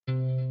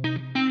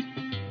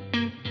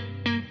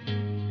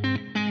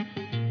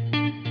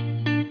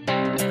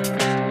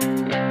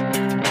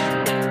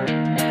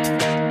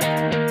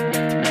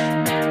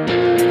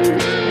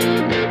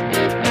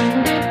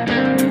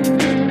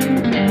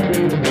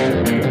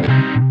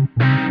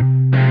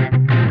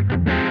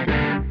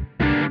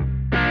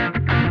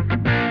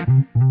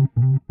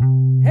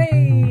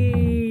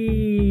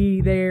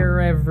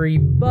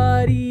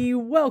everybody?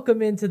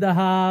 Welcome into the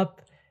Hop.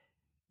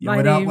 Yo,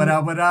 what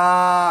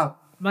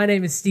up? My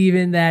name is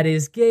Steven. That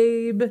is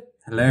Gabe.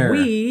 Hello.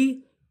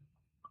 We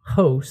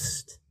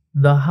host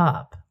the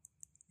Hop.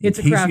 It's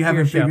a craft beer show. In case you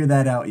haven't figured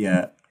that out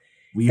yet,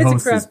 we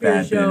host this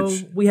bad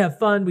bitch. We have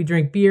fun, we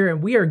drink beer,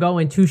 and we are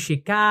going to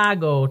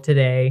Chicago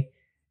today.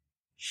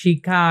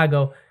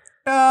 Chicago.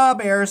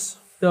 Bears.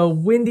 The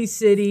Windy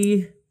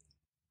City,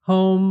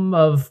 home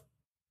of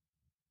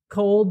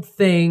cold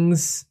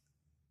things,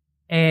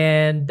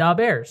 and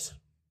Bears.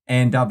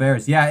 And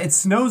Bears. Yeah, it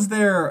snows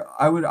there.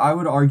 I would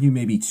argue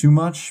maybe too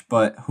much,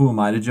 but who am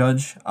I to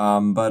judge?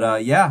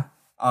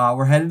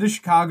 We're headed to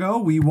Chicago.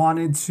 We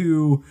wanted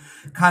to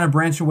kind of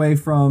branch away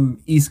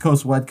from East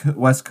Coast,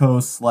 West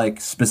Coast, like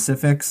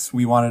specifics.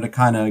 We wanted to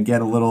kind of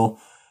get a little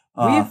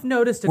We've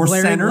noticed a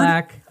glaring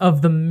lack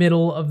of the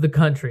middle of the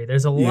country.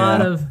 There's a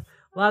lot of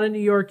New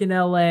York and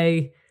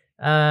LA.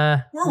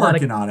 We're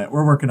working on it.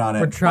 We're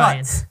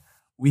trying. But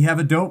we have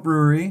a dope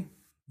brewery.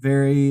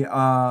 Very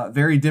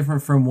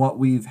different from what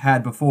we've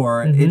had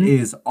before. Mm-hmm. It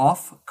is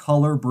Off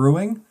Color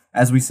Brewing,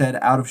 as we said,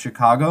 out of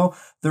Chicago.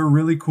 They're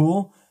really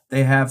cool.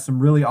 They have some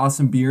really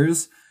awesome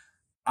beers.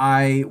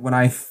 When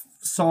I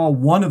saw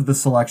one of the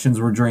selections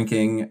we're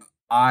drinking,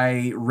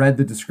 I read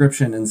the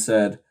description and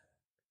said,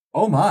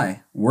 "Oh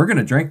my, we're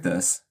gonna drink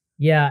this."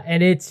 Yeah,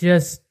 and it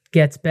just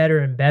gets better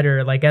and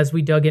better. Like as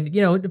we dug in,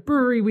 the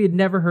brewery we had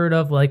never heard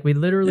of. Like we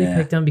literally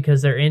picked them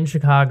because they're in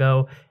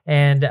Chicago,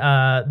 and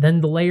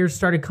then the layers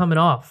started coming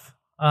off,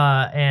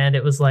 and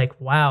it was like,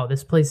 wow,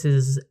 this place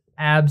is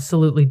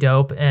absolutely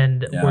dope,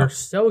 and we're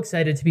so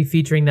excited to be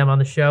featuring them on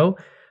the show.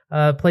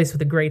 A place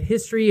with a great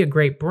history, a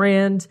great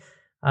brand,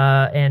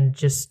 and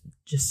just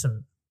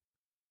some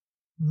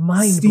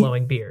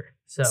mind-blowing beer.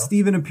 So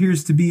Steven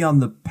appears to be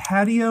on the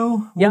patio.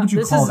 What would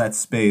you call that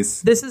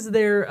space? This is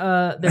their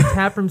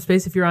taproom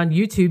space. If you're on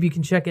YouTube, you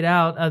can check it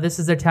out. This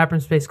is their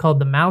taproom space called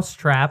the Mouse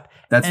Trap.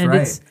 That's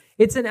right.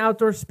 It's an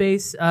outdoor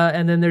space,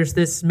 and then there's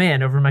this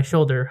man over my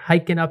shoulder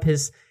hitching up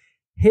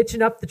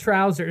the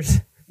trousers.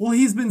 Well,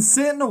 he's been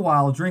sitting a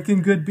while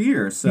drinking good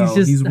beer, so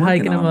he's just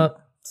hiking them up.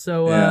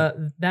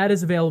 So that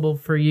is available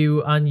for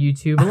you on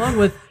YouTube, along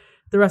with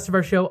the rest of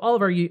our show. All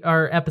of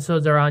our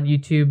episodes are on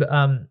YouTube.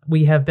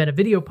 We have been a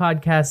video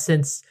podcast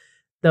since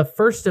the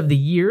first of the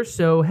year,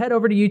 so head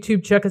over to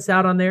YouTube, check us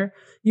out on there.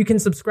 You can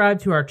subscribe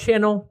to our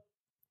channel.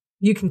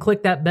 You can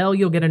click that bell.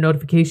 You'll get a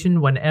notification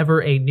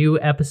whenever a new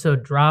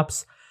episode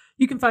drops.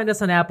 You can find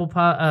us on Apple,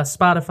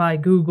 Spotify,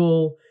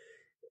 Google,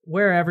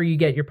 wherever you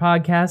get your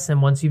podcasts.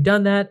 And once you've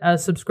done that,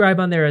 subscribe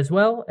on there as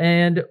well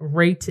and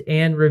rate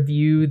and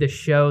review the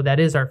show.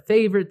 That is our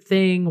favorite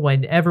thing.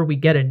 Whenever we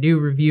get a new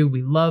review,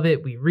 we love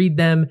it. We read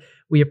them.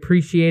 We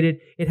appreciate it.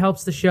 It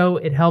helps the show.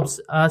 It helps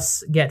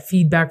us get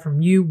feedback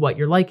from you, what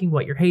you're liking,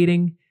 what you're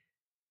hating,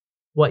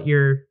 what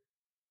you're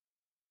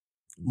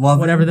loving,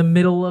 whatever the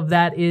middle of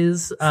that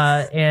is.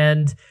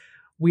 And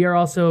we are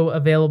also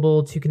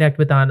available to connect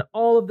with on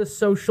all of the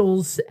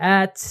socials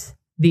at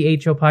The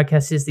HO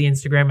Podcast is the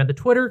Instagram and the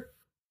Twitter.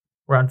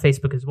 We're on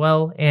Facebook as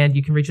well. And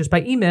you can reach us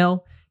by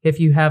email if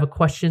you have a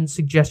question,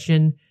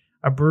 suggestion,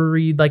 a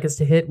brewery you'd like us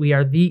to hit. We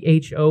are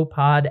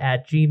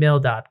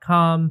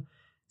thehopod@gmail.com.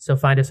 So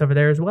find us over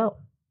there as well.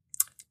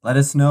 Let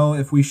us know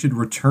if we should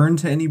return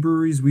to any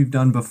breweries we've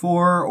done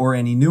before or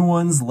any new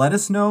ones. Let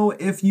us know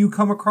if you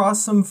come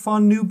across some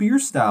fun new beer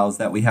styles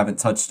that we haven't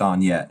touched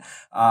on yet.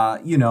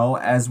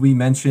 As we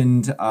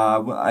mentioned,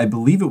 I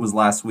believe it was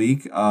last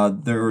week,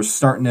 they're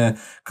starting to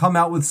come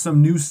out with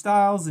some new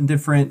styles and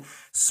different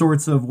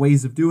sorts of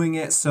ways of doing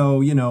it. So,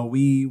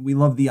 we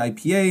love the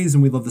IPAs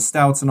and we love the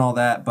stouts and all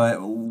that,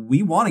 but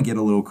we want to get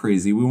a little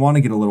crazy. We want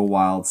to get a little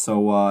wild.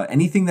 So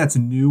anything that's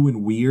new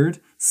and weird,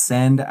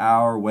 send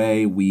our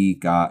way. We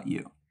got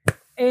you.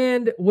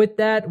 And with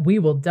that, we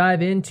will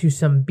dive into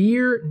some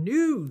beer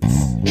news.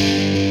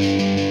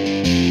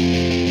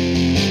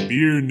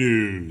 Beer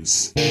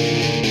news.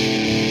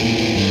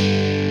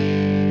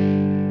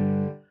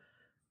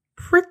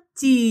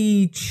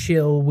 Pretty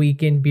chill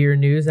week in beer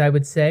news, I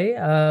would say.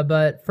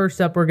 But first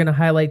up, we're going to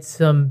highlight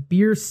some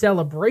beer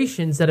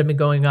celebrations that have been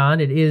going on.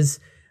 It is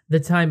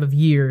the time of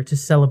year to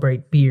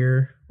celebrate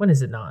beer. When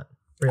is it not?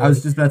 Really? I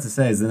was just about to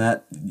say, isn't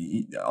that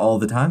all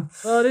the time?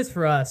 Well, it is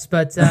for us,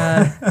 but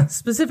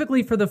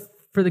specifically for the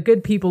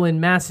good people in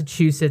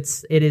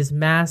Massachusetts, it is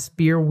Mass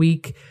Beer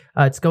Week.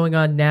 It's going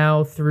on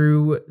now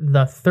through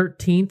the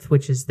 13th,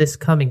 which is this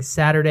coming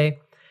Saturday.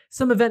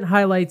 Some event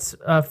highlights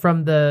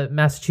from the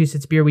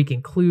Massachusetts Beer Week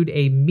include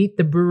a Meet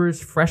the Brewers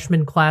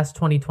Freshman Class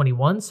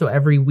 2021. So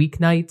every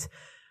weeknight,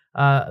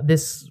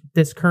 this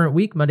current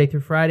week, Monday through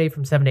Friday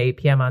from 7 to 8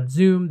 p.m. on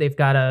Zoom, they've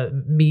got to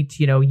meet,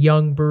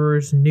 young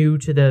brewers new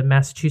to the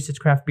Massachusetts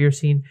craft beer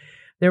scene.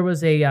 There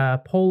was a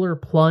Polar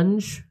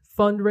Plunge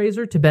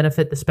fundraiser to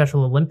benefit the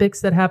Special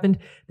Olympics that happened.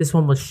 This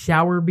one was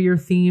shower beer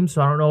themed,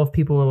 so I don't know if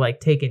people were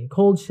like taking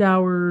cold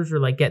showers or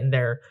like getting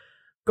their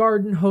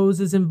garden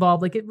hoses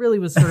involved. Like, it really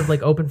was sort of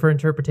like open for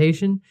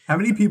interpretation. How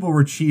many people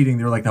were cheating?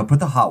 They were like, no, put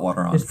the hot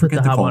water on. Just put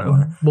the hot water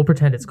on. We'll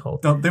pretend it's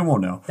cold. They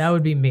won't know. That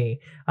would be me.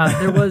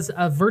 There was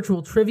a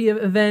virtual trivia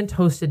event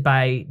hosted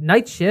by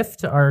Night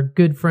Shift, our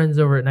good friends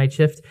over at Night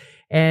Shift.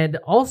 And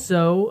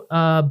also,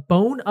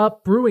 Bone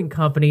Up Brewing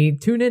Company.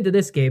 Tune into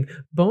this, Gabe.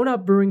 Bone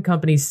Up Brewing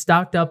Company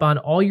stocked up on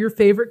all your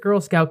favorite Girl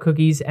Scout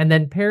cookies and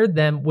then paired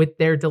them with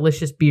their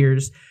delicious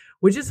beers,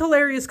 which is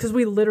hilarious because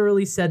we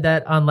literally said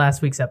that on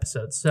last week's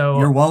episode. So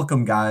you're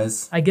welcome,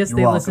 guys. I guess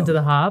they listen to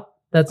the hop.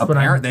 That's what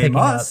I'm picking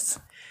up.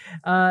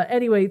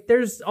 Anyway,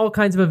 there's all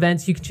kinds of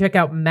events. You can check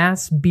out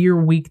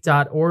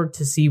massbeerweek.org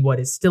to see what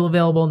is still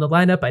available in the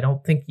lineup. I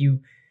don't think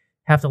you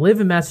have to live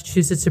in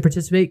Massachusetts to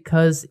participate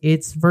because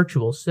it's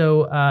virtual.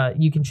 So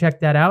you can check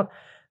that out.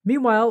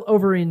 Meanwhile,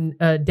 over in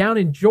down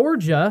in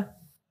Georgia,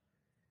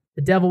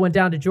 the devil went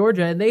down to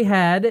Georgia, and they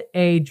had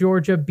a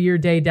Georgia Beer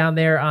Day down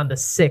there on the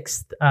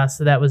 6th.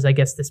 So that was, I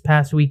guess, this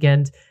past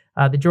weekend.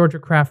 The Georgia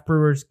Craft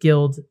Brewers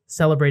Guild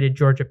celebrated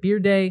Georgia Beer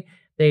Day.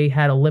 They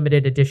had a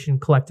limited edition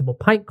collectible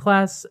pint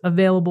glass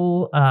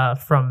available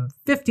from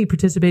 50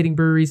 participating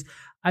breweries.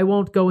 I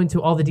won't go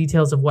into all the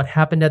details of what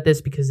happened at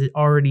this because it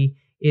already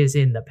is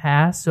in the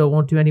past, so it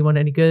won't do anyone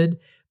any good.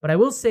 But I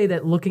will say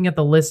that looking at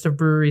the list of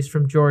breweries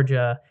from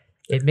Georgia,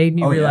 it made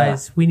me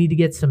realize we need to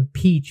get some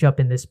peach up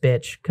in this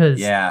bitch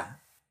because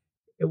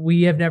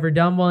we have never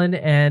done one.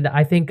 And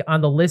I think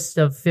on the list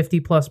of 50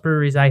 plus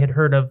breweries, I had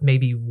heard of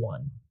maybe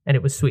one, and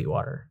it was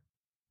Sweetwater.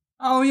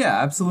 Oh yeah,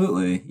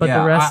 absolutely. But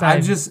the rest,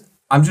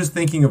 I'm just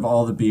thinking of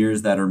all the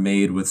beers that are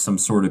made with some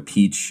sort of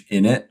peach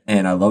in it,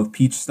 and I love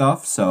peach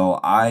stuff, so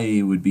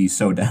I would be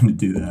so down to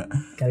do that.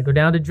 Gotta go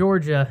down to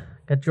Georgia.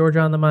 Got Georgia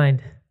on the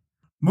mind.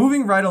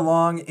 Moving right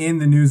along in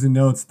the news and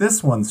notes,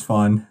 this one's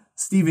fun.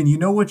 Steven, you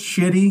know what's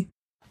shitty?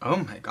 Oh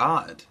my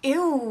god.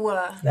 Ew.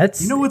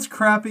 You know what's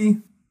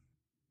crappy?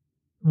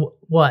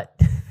 What?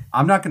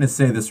 I'm not going to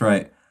say this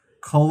right.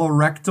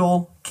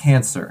 Colorectal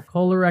cancer.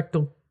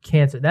 Colorectal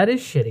cancer. That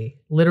is shitty.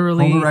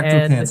 Literally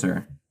Colorectal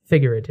cancer.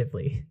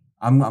 Figuratively.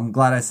 I'm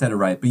glad I said it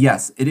right. But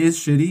yes, it is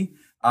shitty.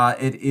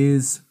 It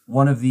is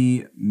one of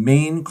the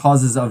main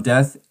causes of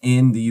death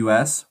in the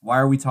U.S. Why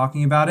are we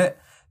talking about it?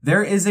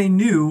 There is a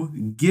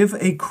new Give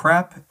a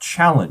Crap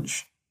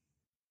challenge.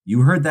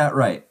 You heard that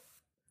right.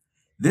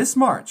 This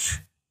March,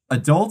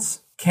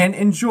 adults can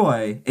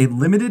enjoy a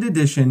limited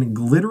edition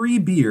glittery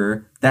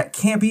beer that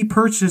can't be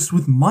purchased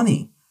with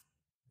money.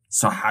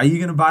 So how are you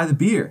going to buy the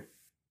beer?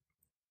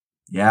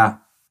 Yeah,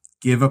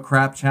 Give a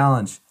Crap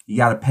challenge. You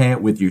got to pay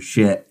it with your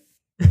shit.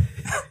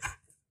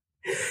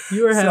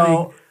 You are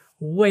having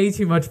way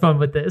too much fun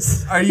with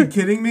this. Are you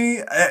kidding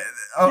me?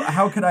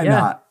 How could I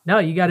not? No,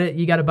 you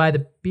gotta buy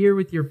the beer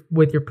with your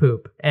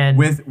poop and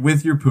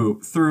with your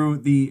poop through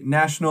the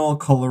National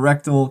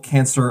Colorectal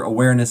Cancer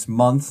Awareness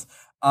Month.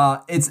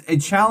 It's a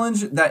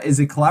challenge that is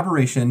a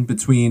collaboration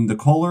between the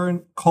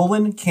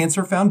Colon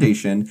Cancer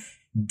Foundation,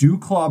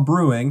 Dewclaw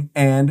Brewing,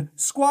 and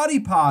Squatty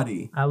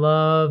Potty. I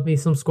love me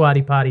some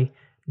Squatty Potty.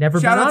 Never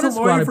Shout been out on to a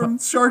Lori Squatty from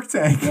Shark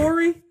Tank.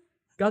 Lori,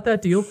 got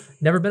that deal.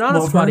 Never been on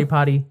a Squatty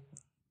Potty,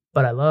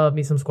 but I love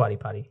me some Squatty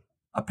Potty.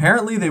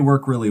 Apparently they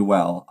work really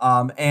well.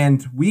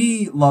 And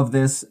we love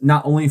this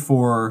not only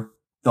for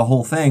the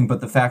whole thing,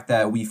 but the fact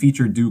that we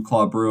featured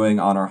Dewclaw Brewing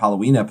on our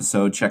Halloween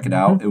episode. Check it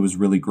out. It was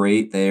really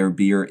great. Their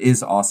beer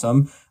is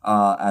awesome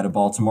out of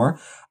Baltimore.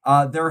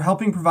 They're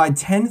helping provide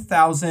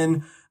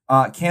 10,000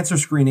 cancer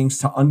screenings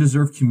to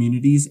undeserved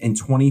communities in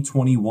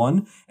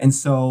 2021. And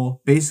so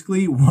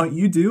basically what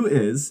you do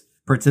is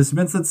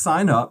participants that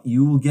sign up,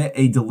 you will get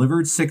a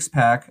delivered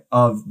 6-pack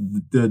of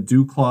the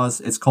Dewclaw's,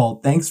 it's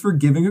called Thanks for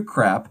Giving a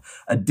Crap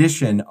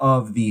edition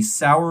of the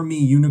Sour Me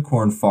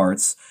Unicorn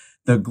Farts,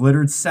 the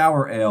glittered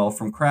sour ale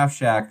from Craft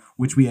Shack,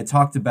 which we had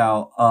talked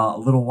about a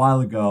little while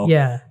ago.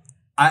 Yeah.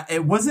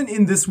 It wasn't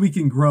in This Week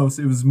in Gross.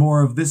 It was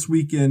more of This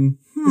Week in...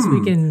 This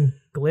Week in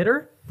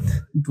Glitter?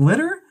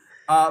 Glitter?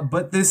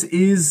 But this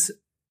is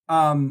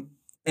an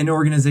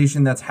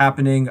organization that's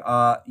happening.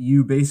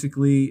 You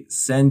basically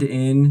send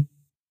in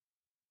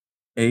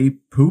a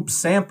poop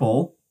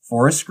sample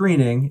for a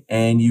screening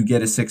and you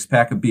get a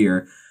 6-pack of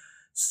beer.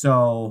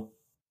 So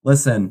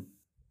listen,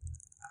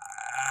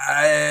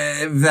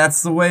 if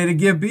that's the way to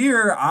give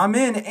beer, I'm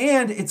in.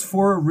 And it's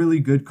for a really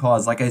good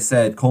cause. Like I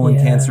said, colon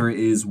cancer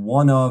is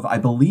one of, I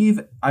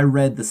believe I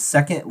read, the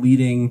second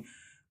leading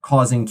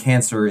causing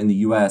cancer in the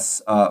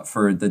U.S.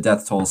 For the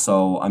death toll.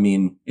 So, I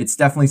mean, it's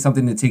definitely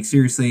something to take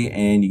seriously,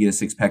 and you get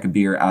a 6-pack of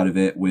beer out of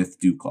it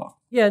with Dewclaw.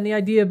 Yeah, and the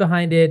idea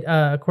behind it,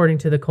 according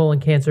to the Colon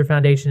Cancer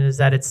Foundation, is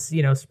that it's,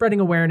 spreading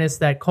awareness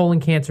that colon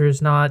cancer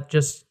is not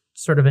just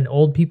sort of an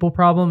old people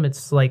problem.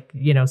 It's like,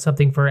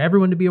 something for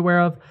everyone to be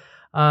aware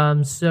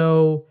of.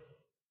 So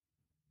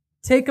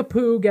take a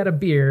poo, get a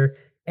beer,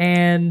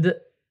 and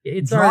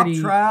it's Drop already...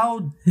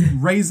 trout,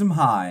 raise them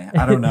high.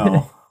 I don't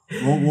know.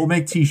 We'll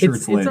make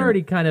T-shirts later. It's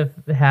already kind of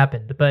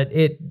happened, but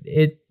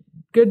it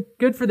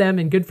good for them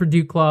and good for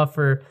Dewclaw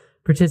for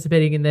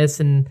participating in this.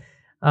 And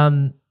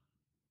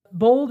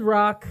Bold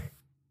Rock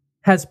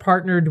has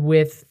partnered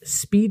with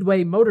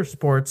Speedway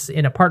Motorsports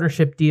in a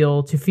partnership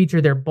deal to feature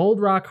their Bold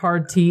Rock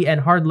Hard Tea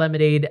and Hard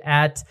Lemonade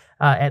at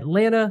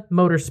Atlanta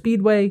Motor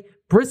Speedway,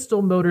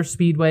 Bristol Motor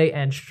Speedway,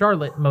 and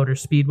Charlotte Motor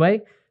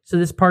Speedway. So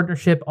this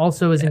partnership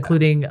also is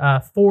including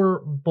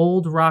 4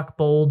 Bold Rock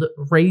Bold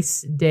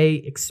race day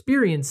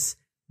experience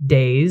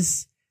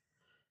days,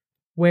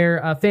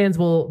 where fans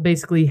will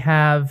basically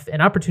have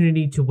an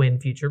opportunity to win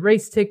future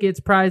race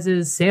tickets,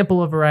 prizes,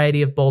 sample a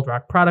variety of Bold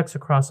Rock products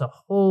across a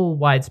whole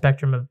wide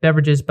spectrum of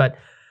beverages. But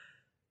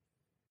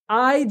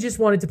I just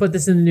wanted to put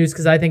this in the news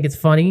because I think it's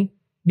funny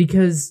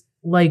because,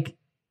 like,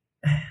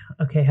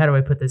 okay, how do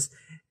I put this?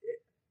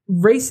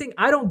 Racing,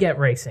 I don't get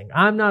racing.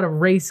 I'm not a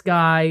race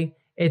guy.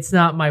 It's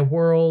not my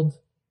world.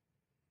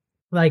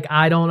 Like,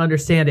 I don't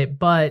understand it,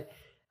 but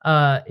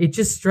it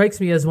just strikes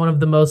me as one of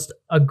the most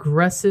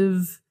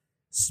aggressive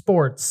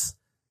sports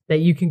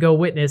that you can go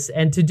witness,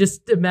 and to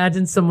just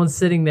imagine someone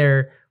sitting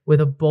there with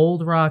a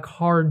Bold Rock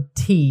hard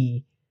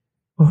tea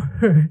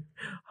or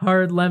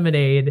hard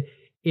lemonade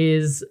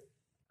is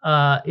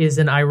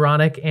an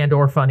ironic and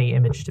or funny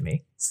image to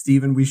me.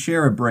 Steven, we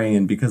share a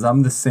brain because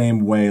I'm the same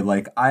way.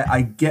 Like,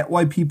 I get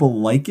why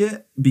people like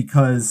it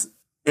because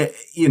it,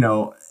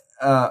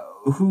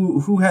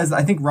 who has,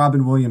 I think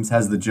Robin Williams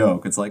has the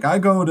joke. It's like, I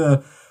go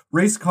to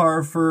race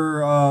car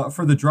for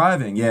the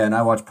driving. Yeah. And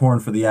I watch porn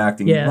for the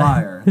acting. You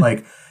liar.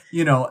 Like,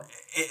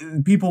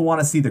 people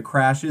want to see the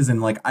crashes,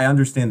 and like, I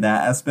understand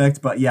that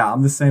aspect, but yeah,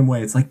 I'm the same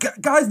way. It's like,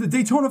 guys, the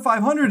Daytona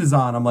 500 is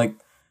on. I'm like,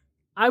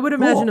 I would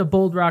imagine a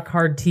Bold Rock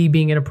hard tea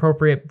being an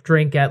appropriate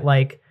drink at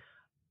like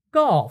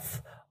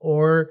golf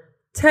or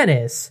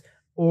tennis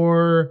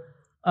or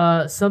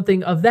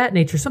something of that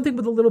nature, something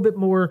with a little bit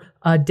more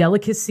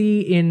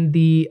delicacy in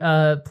the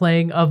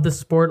playing of the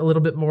sport, a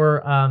little bit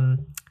more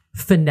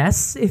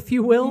finesse, if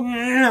you will.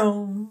 I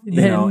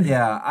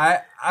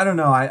don't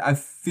know. I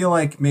feel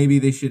like maybe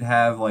they should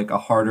have like a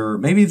harder,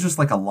 maybe just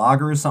like a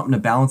lager or something to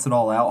balance it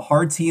all out.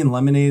 Hard tea and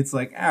lemonade's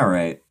like, all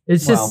right.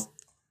 It's just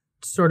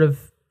sort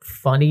of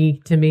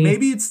funny to me.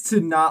 Maybe it's to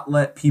not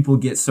let people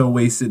get so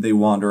wasted they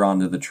wander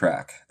onto the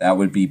track. That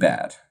would be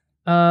bad.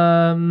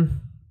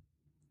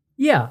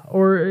 Yeah,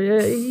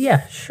 or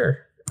sure.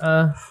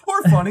 Or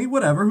funny,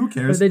 whatever. Who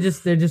cares? They're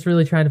just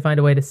really trying to find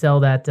a way to sell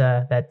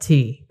that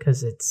tea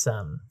because it's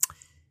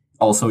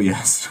also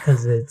yes,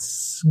 because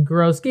it's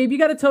gross. Gabe, you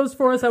got a toast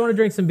for us? I want to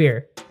drink some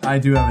beer. I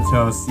do have a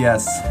toast.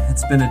 Yes,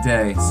 it's been a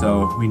day,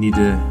 so we need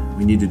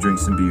to drink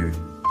some beer.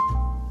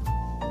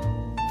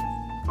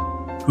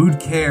 Who'd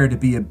care to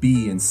be a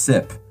bee and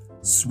sip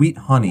sweet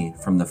honey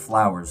from the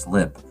flower's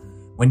lip,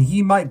 when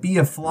he might be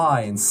a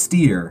fly and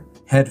steer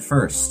head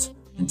first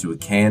into a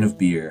can of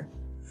beer?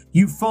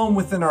 You foam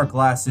within our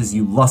glasses,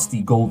 you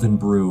lusty golden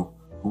brew.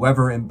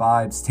 Whoever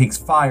imbibes takes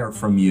fire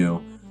from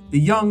you. The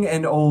young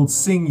and old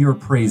sing your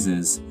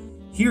praises.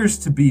 Here's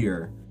to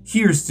beer,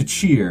 here's to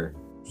cheer,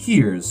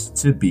 here's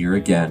to beer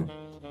again.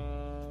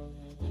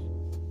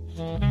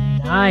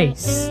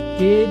 Nice.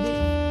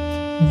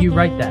 Did you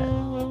write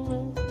that?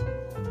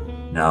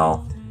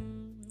 No.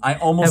 I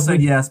almost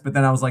said yes, but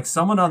then I was like,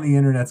 someone on the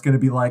internet's going to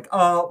be like,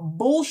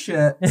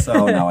 bullshit.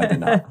 So no, I did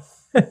not.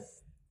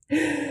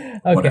 Okay.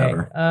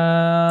 Whatever.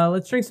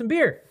 Let's drink some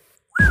beer.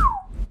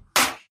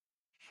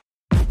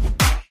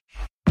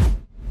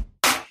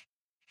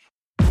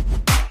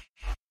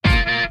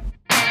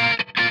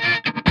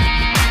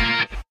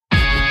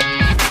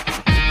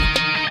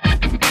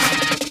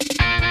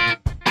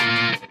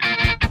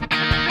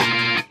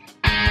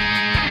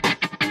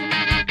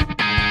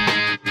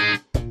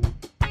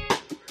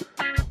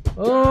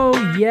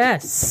 Oh,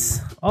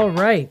 yes. All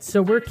right.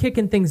 So we're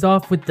kicking things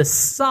off with the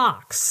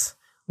Socks,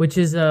 which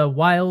is a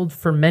wild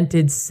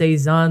fermented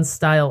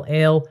Saison-style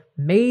ale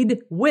made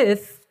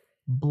with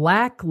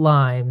black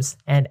limes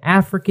and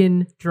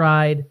African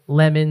dried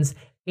lemons,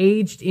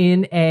 aged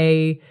in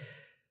a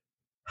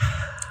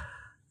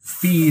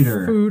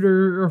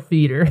feeder.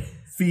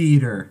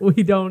 Feeder.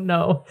 We don't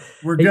know.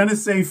 We're going to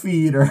say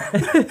feeder.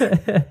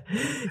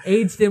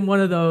 Aged in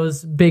one of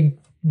those big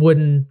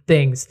wooden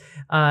things.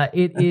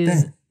 It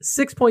is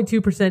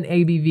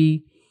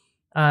 6.2%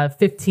 ABV,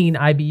 15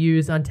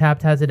 IBUs.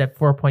 Untapped has it at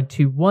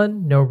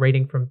 4.21. No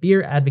rating from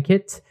Beer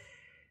Advocate.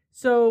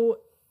 So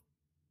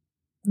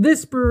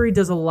this brewery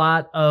does a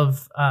lot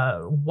of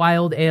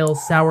wild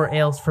ales, sour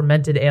ales,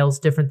 fermented ales,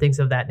 different things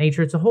of that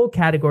nature. It's a whole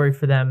category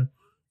for them.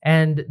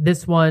 And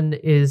this one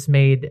is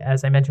made,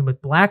 as I mentioned,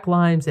 with black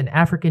limes and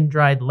African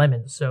dried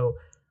lemons. So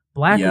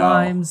black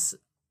limes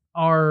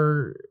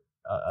are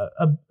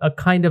a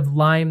kind of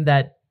lime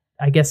that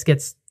I guess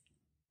gets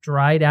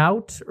dried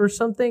out or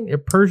something. They're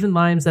Persian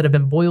limes that have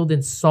been boiled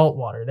in salt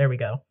water. There we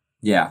go.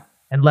 Yeah.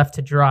 And left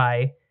to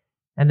dry.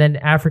 And then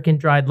African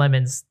dried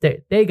lemons,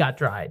 they got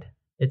dried.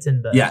 It's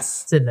in the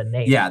It's in the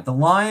name. Yeah, the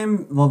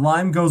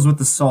lime goes with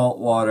the salt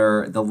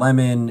water. The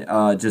lemon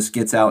just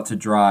gets out to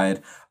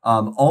dried.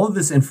 All of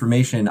this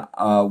information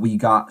we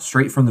got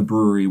straight from the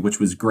brewery, which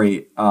was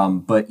great.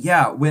 But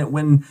yeah,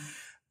 when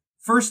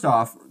First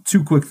off,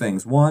 two quick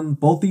things. One,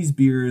 both these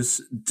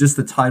beers, just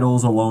the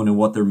titles alone and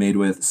what they're made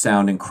with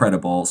sound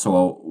incredible.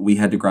 So we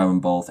had to grab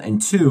them both.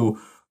 And two,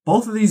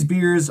 both of these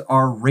beers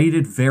are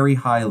rated very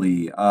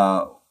highly,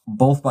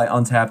 both by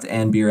Untapped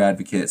and Beer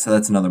Advocate. So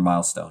that's another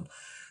milestone.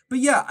 But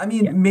yeah, I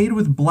mean, made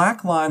with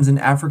black limes and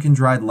African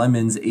dried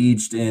lemons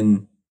aged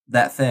in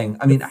that thing.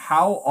 I mean,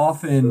 how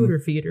often...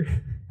 Feeder.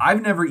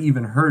 I've never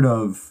even heard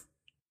of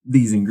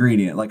these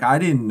ingredients. Like, I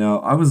didn't know.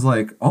 I was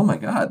like, oh my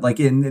God. Like,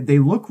 and they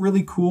look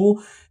really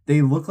cool.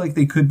 They look like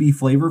they could be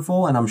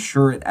flavorful, and I'm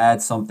sure it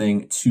adds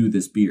something to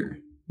this beer.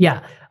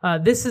 Yeah.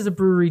 This is a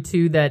brewery,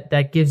 too,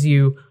 that gives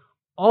you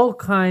all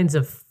kinds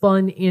of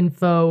fun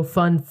info,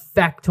 fun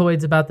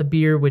factoids about the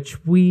beer,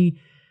 which we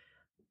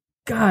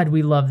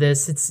love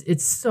this.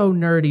 It's so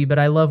nerdy, but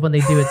I love when they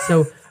do it.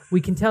 So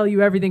we can tell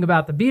you everything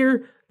about the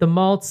beer. The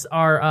malts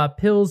are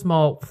Pils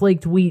malt,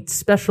 flaked wheat,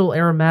 special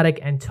aromatic,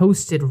 and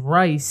toasted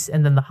rice.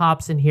 And then the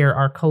hops in here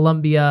are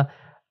Columbia,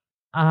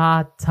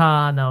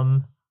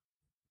 Autumnum,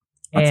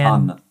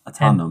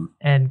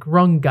 and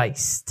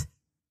Grungeist.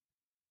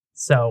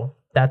 So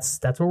that's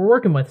what we're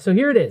working with. So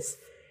here it is.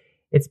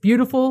 It's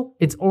beautiful.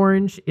 It's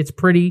orange. It's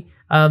pretty.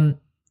 I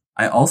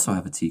also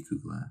have a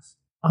Tiku glass.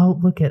 Oh,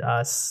 look at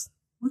us.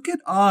 Look at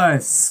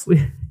us.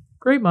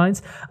 Great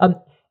minds.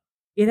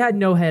 It had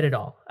no head at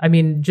all. I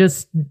mean,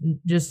 just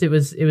it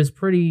was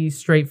pretty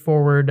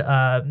straightforward.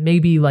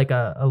 Maybe like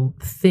a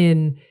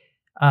thin,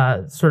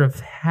 sort of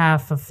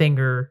half a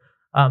finger,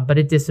 but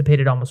it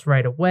dissipated almost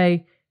right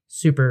away.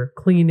 Super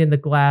clean in the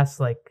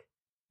glass. Like,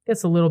 I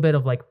guess a little bit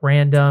of like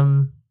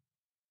random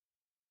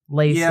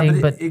lacing,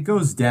 yeah, but it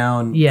goes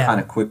down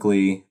kind of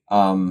quickly.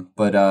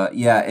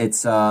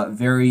 It's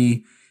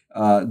very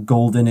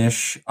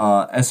goldenish.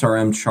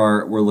 SRM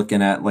chart, we're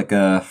looking at like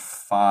a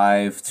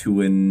 5 to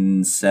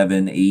an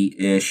 7,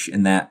 8-ish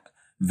in that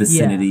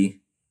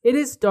vicinity. Yeah. It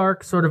is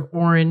dark, sort of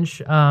orange.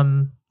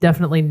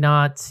 Definitely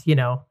not,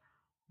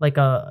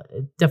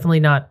 definitely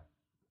not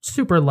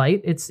super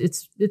light.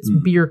 It's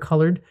beer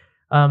colored,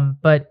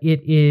 but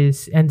it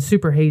is, and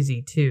super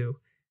hazy too.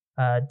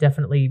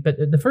 Definitely. But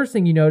the first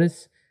thing you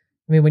notice,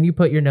 I mean, when you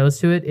put your nose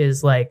to it,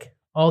 is like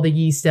all the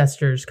yeast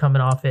esters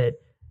coming off it.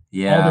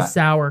 Yeah. All the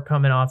sour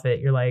coming off it.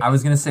 You're like, I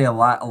was going to say a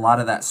lot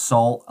of that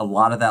salt, a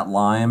lot of that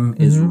lime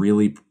is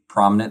really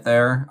prominent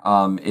there.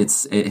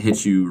 It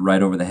hits you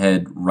right over the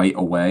head right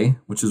away,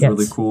 which is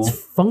really cool. It's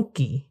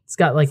funky. It's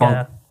got like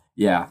a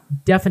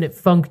definite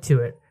funk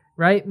to it.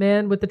 Right,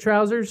 man, with the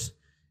trousers?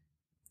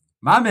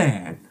 My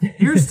man.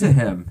 Here's to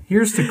him.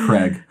 Here's to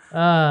Craig.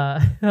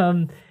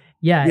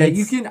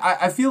 You can,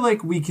 I feel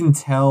like we can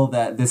tell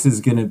that this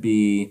is going to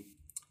be,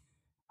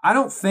 I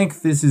don't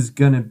think this is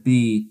going to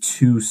be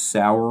too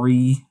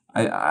soury.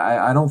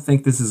 I don't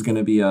think this is going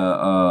to be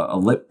a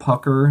lip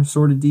pucker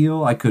sort of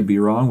deal. I could be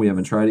wrong. We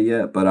haven't tried it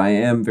yet, but I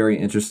am very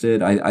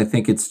interested. I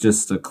think it's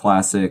just a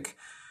classic.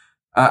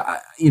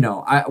 When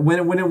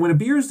a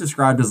beer is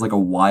described as like a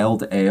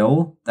wild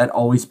ale, that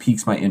always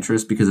piques my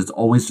interest because it's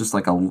always just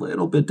like a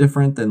little bit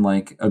different than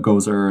like a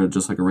Goza or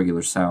just like a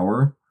regular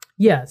sour.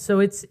 Yeah, so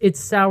it's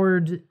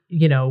soured,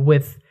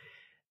 with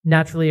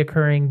naturally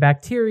occurring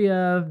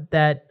bacteria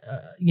that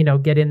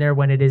get in there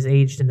when it is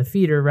aged in the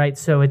feeder, right?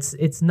 So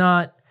it's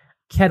not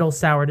kettle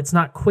soured, it's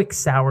not quick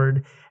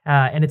soured,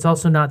 and it's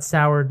also not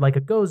soured like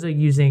a Goza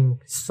using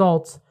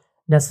salt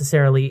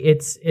necessarily.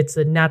 It's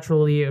a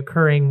naturally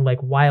occurring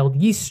like wild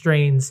yeast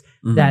strains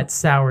that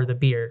sour the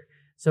beer.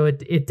 So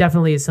it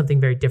definitely is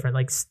something very different.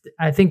 Like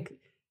I think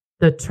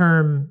the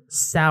term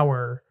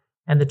sour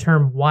and the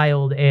term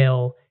wild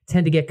ale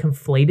tend to get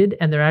conflated,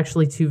 and they're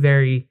actually two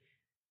very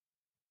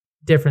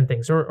different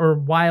things. Or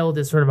wild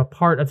is sort of a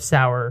part of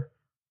sour.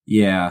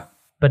 Yeah.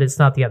 But it's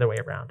not the other way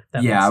around.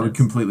 I would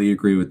completely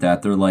agree with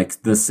that. They're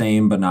like the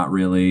same, but not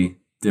really.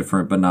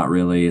 Different, but not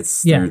really.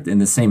 They're in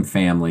the same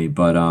family.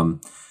 But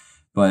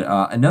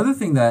another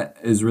thing that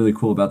is really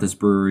cool about this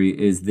brewery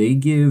is they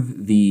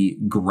give the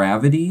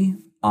gravity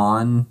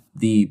on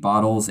the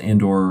bottles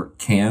and or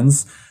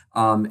cans.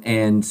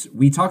 And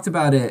we talked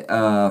about it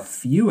a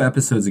few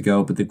episodes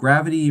ago, but the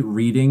gravity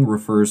reading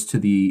refers to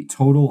the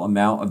total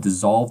amount of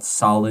dissolved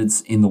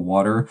solids in the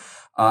water.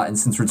 And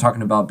since we're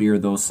talking about beer,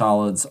 those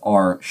solids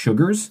are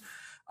sugars.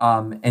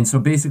 And so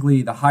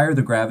basically the higher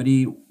the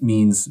gravity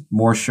means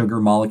more sugar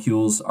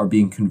molecules are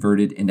being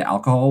converted into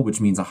alcohol,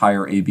 which means a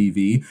higher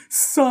ABV.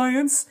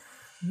 Science!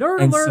 Nerd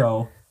alert!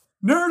 So,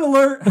 nerd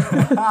alert!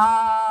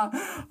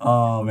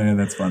 Oh man,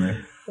 that's funny.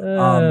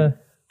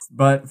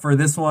 But for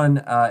this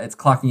one, it's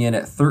clocking in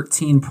at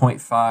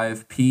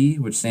 13.5 P,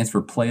 which stands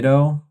for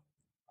Plato.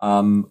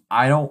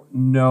 I don't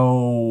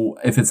know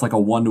if it's like a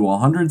 1 to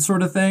 100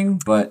 sort of thing,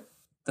 but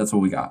that's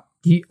what we got.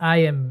 I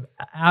am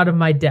out of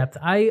my depth.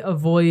 I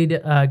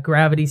avoid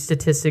gravity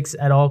statistics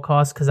at all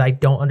costs because I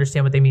don't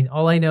understand what they mean.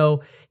 All I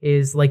know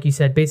is, like you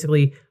said,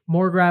 basically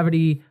more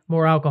gravity,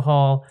 more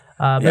alcohol.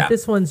 But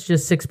this one's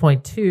just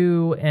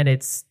 6.2 and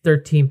it's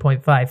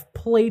 13.5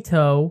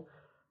 Plato.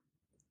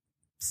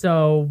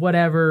 So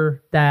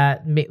whatever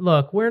that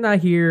look, we're not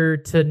here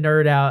to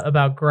nerd out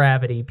about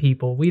gravity,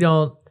 people. We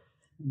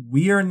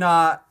are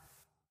not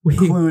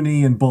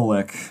Clooney and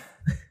Bullock.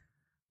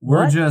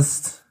 We're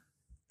just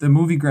the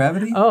movie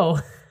Gravity.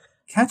 Oh,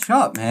 catch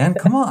up, man!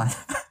 Come on.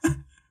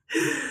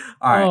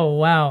 All right. Oh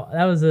wow,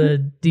 that was a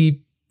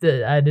deep.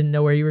 I didn't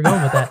know where you were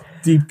going with that.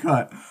 Deep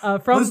cut.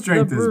 From Let's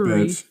drink the this,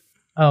 brewery, bitch.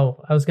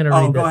 Oh, I was going to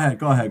read this.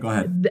 Go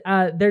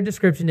ahead. Their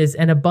description is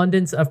an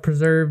abundance of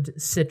preserved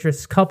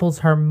citrus couples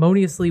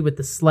harmoniously with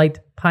the slight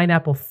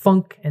pineapple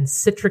funk and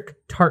citric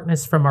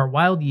tartness from our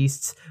wild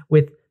yeasts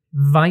with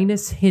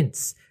vinous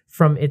hints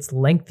from its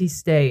lengthy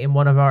stay in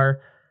one of our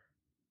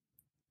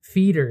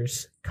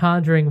feeders,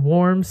 conjuring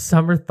warm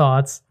summer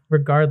thoughts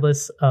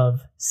regardless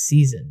of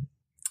season.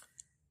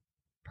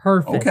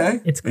 Perfect.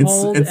 Okay. It's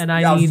cold and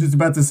I was just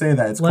about to say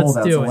that. It's cold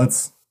out, so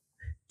let's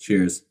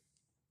cheers.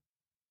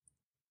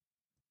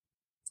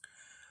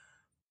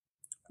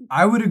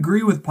 I would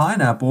agree with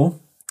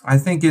pineapple. I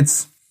think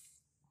it's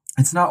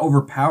not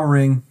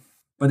overpowering,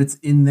 but it's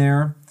in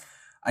there.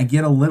 I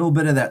get a little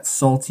bit of that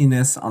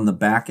saltiness on the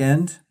back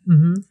end.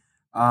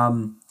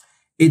 Mm-hmm.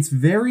 It's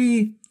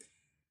very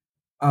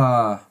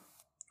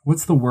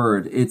what's the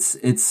word?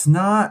 It's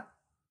not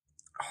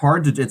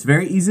hard to. It's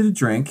very easy to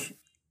drink.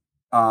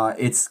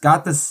 It's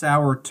got the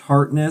sour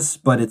tartness,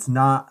 but it's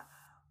not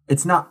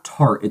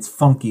tart. It's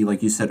funky,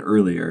 like you said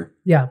earlier.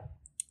 Yeah.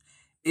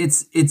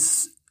 It's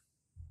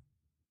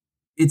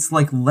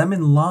like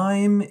lemon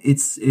lime.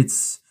 It's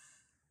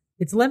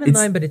lemon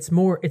lime, but it's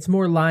more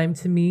lime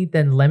to me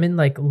than lemon.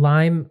 Like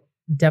lime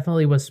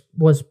definitely was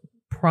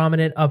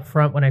prominent up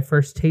front when I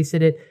first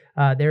tasted it.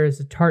 There is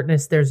a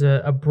tartness, there's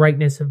a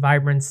brightness, a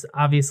vibrance,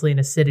 obviously an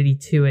acidity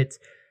to it.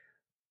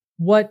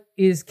 What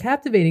is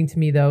captivating to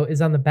me though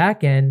is on the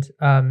back end,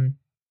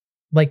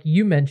 like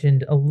you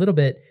mentioned a little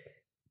bit,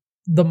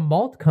 the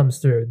malt comes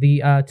through,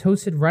 the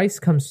toasted rice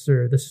comes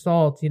through, the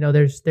salt.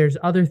 There's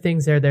other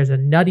things there. There's a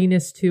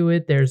nuttiness to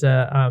it. There's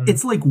a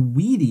it's like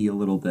weedy a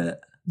little bit.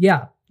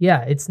 Yeah.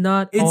 It's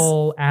not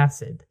all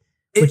acid.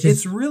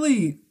 It's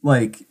really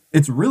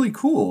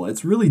cool.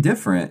 It's really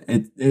different.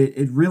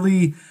 It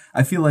really,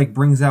 I feel like,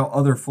 brings out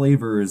other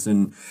flavors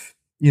and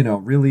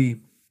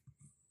really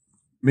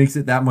makes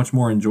it that much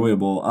more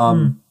enjoyable.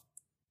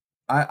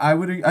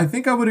 I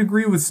think I would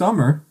agree with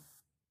Summer.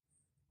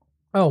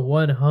 Oh,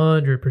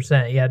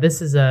 100%. Yeah,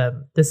 this is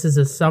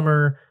a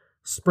summer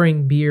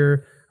spring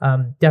beer.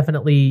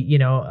 Definitely,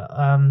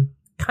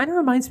 kind of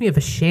reminds me of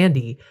a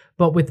shandy,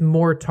 but with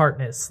more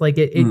tartness. Like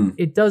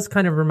it does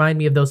kind of remind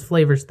me of those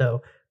flavors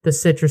though. The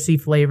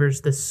citrusy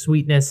flavors, the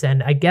sweetness,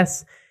 and I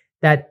guess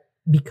that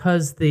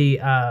because the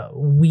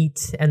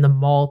wheat and the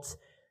malt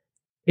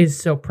is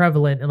so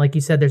prevalent, and like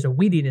you said, there's a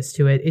weediness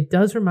to it. It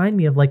does remind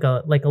me of like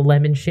a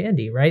lemon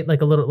shandy, right?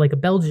 Like a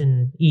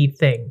Belgian-y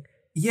thing.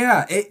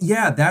 Yeah,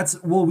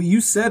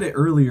 you said it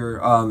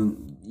earlier.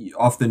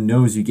 Off the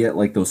nose, you get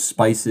like those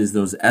spices,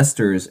 those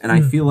esters, and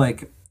I feel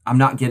like I'm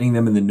not getting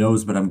them in the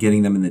nose, but I'm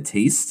getting them in the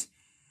taste.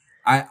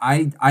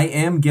 I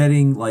am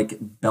getting like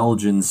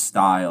Belgian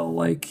style,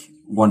 like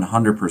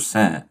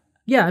 100%.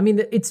 Yeah, I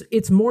mean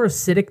it's more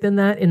acidic than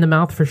that in the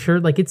mouth for sure.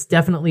 Like it's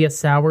definitely a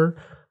sour,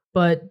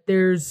 but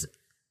there's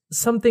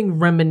something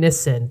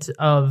reminiscent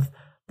of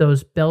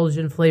those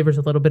Belgian flavors,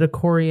 a little bit of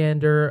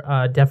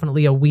coriander,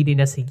 definitely a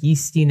weediness, a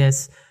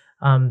yeastiness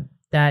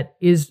that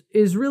is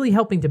really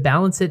helping to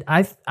balance it.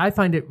 I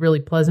find it really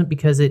pleasant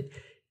because it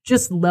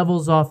just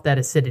levels off that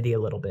acidity a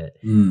little bit.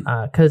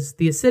 Because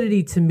the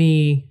acidity to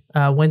me,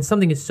 when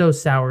something is so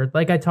sour,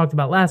 like I talked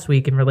about last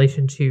week in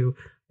relation to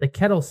the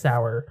kettle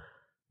sour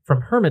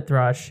from Hermit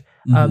Thrush,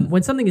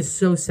 when something is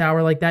so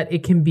sour like that,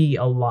 it can be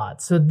a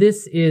lot. So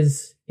this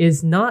is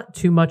not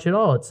too much at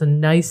all. It's a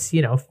nice,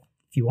 if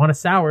you want a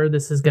sour,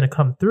 this is going to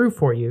come through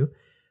for you,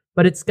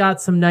 but it's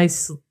got some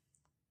nice,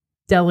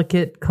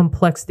 delicate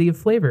complexity of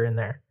flavor in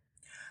there.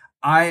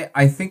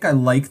 I think I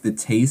like the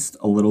taste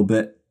a little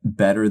bit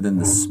better than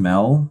the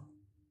smell.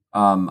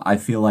 I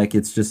feel like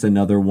it's just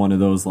another one of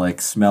those like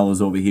smell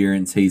is over here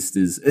and taste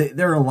is.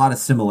 There are a lot of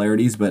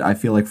similarities, but I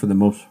feel like for the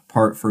most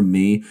part, for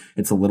me,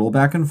 it's a little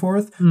back and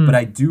forth. But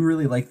I do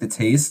really like the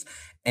taste,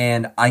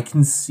 and I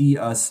can see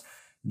us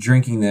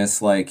drinking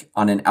this like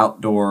on an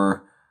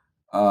outdoor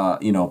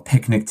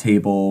picnic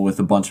table with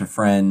a bunch of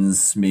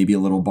friends, maybe a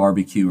little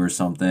barbecue or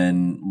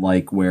something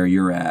like where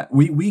you're at.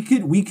 We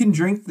can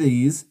drink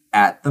these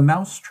at the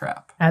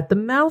Mousetrap. At the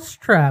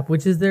Mousetrap,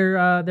 which is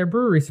their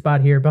brewery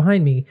spot here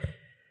behind me.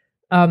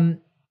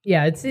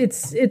 Yeah,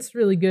 it's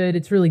really good.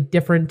 It's really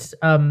different.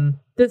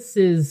 This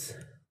is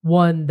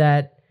one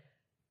that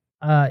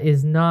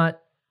is not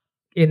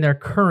in their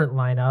current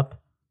lineup.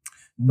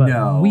 But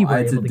no, I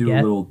had to do a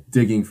little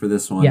digging for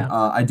this one. Yeah.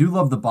 I do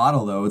love the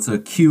bottle, though. It's a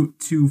cute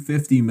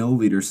 250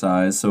 milliliter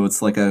size, so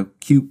it's like a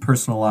cute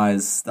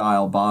personalized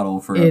style bottle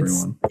for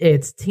everyone.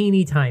 It's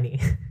teeny tiny.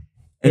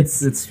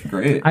 It's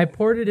great. I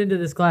poured it into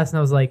this glass, and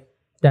I was like,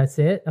 that's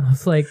it? I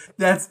was like...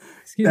 That's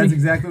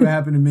exactly what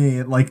happened to me.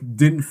 It like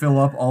didn't fill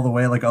up all the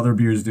way like other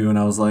beers do, and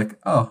I was like,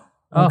 oh,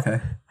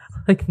 okay.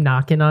 Like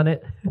knocking on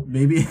it.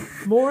 Maybe.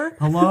 More?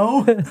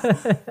 Hello?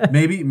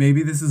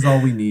 Maybe this is all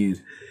we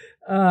need.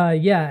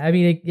 Yeah, I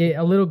mean,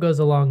 a little goes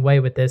a long way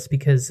with this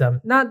because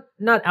not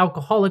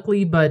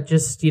alcoholically, but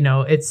just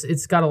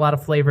it's got a lot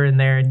of flavor in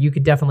there, and you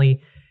could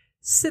definitely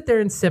sit there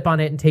and sip on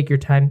it and take your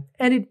time.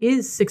 And it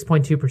is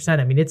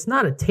 6.2%. I mean, it's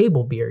not a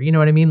table beer. You know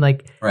what I mean?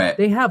 Like, right.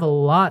 They have a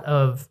lot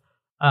of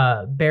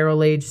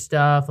barrel aged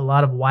stuff, a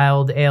lot of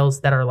wild ales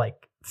that are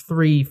like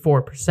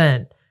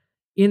 3-4%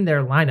 in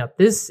their lineup.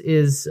 This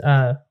is,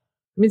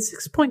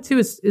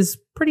 6.2 is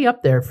pretty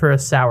up there for a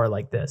sour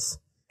like this.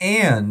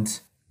 And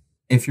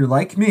if you're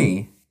like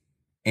me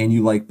and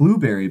you like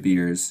blueberry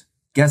beers,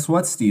 guess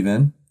what,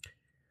 Steven?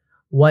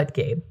 What,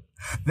 Gabe?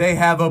 They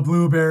have a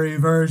blueberry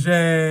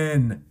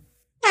version.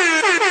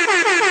 There it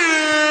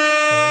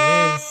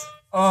is.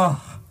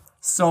 Oh,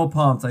 so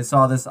pumped. I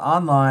saw this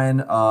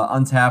online.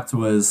 Untapped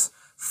was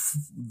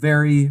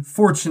very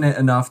fortunate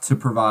enough to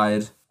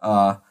provide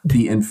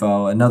the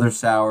info. Another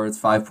sour. It's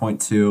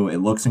 5.2. It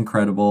looks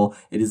incredible.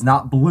 It is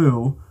not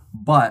blue,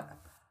 but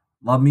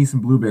love me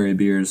some blueberry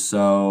beers.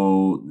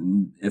 So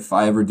if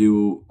I ever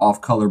do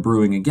off-color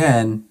brewing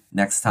again,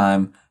 next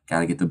time,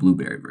 gotta get the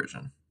blueberry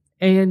version.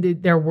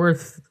 And they're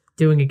worth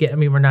doing again. I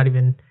mean, we're not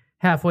even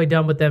halfway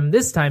done with them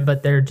this time,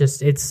 but they're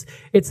just, it's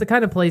the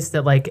kind of place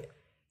that like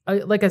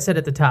I said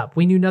at the top,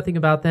 we knew nothing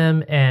about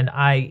them, and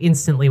I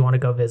instantly want to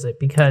go visit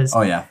because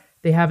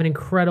they have an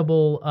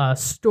incredible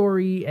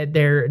story, and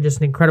they're just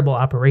an incredible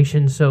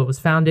operation. So it was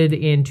founded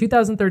in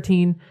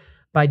 2013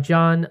 by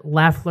John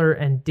Laffler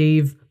and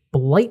Dave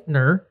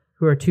Bleitner,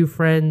 who are two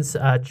friends.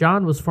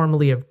 John was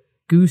formerly of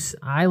Goose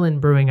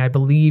Island Brewing, I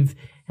believe,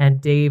 and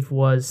Dave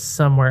was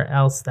somewhere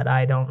else that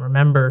I don't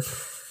remember.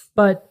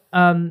 But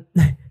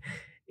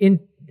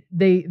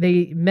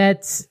they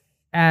met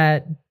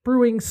at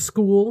brewing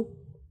school,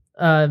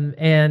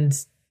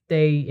 and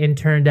they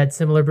interned at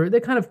similar brew. They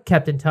kind of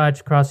kept in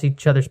touch, crossed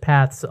each other's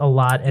paths a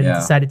lot, and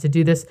decided to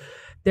do this.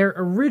 Their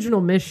original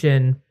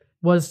mission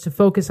was to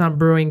focus on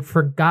brewing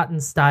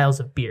forgotten styles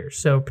of beer,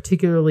 so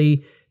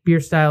particularly beer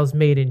styles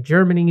made in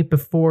Germany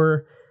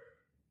before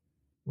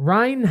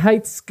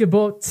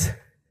Reinheitsgebot,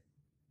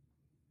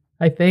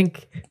 I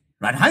think.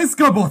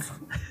 Reinheitsgebot!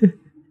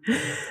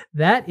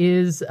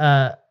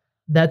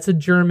 That's a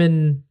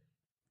German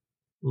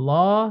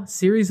law,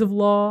 series of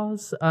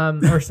laws,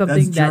 or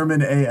something. That's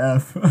German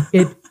AF.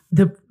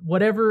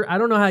 Whatever, I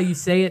don't know how you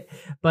say it,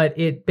 but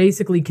it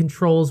basically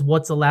controls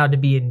what's allowed to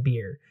be in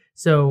beer.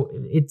 So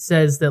it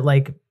says that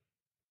like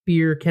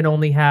beer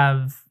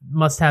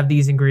must have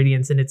these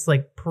ingredients, and it's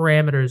like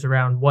parameters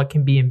around what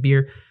can be in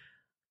beer.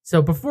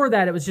 So before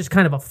that, it was just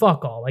kind of a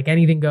fuck all, like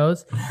anything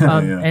goes.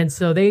 And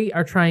so they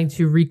are trying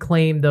to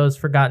reclaim those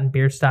forgotten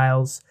beer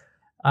styles.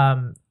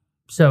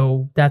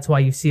 So that's why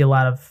you see a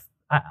lot of,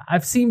 I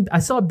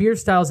saw beer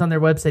styles on their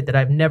website that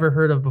I've never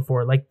heard of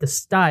before. Like the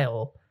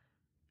style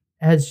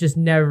has just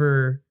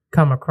never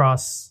come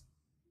across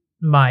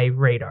my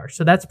radar.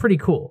 So that's pretty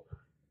cool.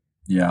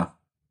 Yeah.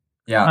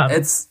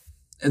 It's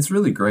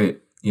really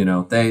great.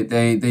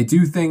 They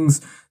do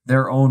things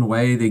their own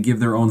way. They give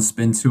their own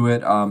spin to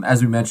it.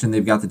 As we mentioned,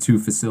 they've got the two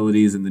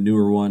facilities, and the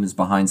newer one is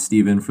behind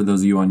Steven, for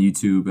those of you on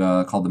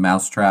YouTube, called the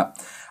Mousetrap.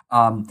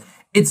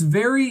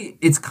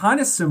 It's kind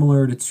of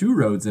similar to Two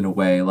Roads in a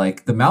way.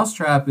 Like the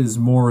Mousetrap is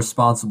more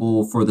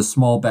responsible for the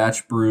small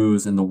batch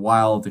brews and the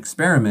wild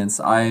experiments.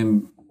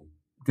 I'm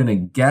going to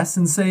guess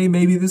and say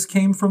maybe this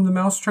came from the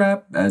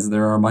Mousetrap, as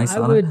there are mice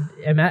on it.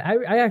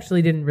 I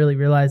actually didn't really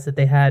realize that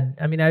they had,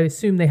 I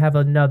assume they have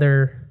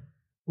another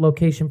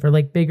location for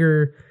like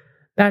bigger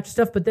batch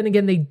stuff, but then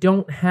again, they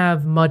don't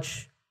have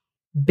much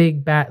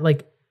big batch.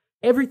 Like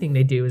everything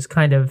they do is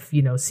kind of,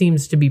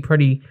 seems to be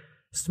pretty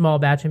small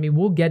batch.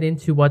 We'll get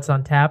into what's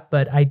on tap,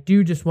 but I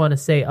do just want to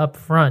say up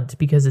front,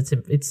 because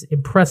it's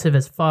impressive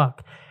as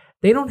fuck.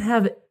 They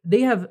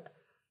have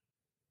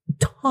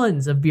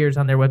tons of beers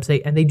on their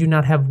website, and they do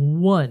not have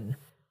one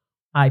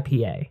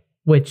IPA,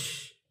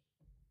 which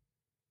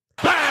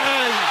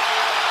bang!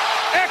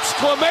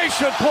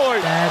 Exclamation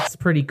point! That's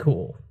pretty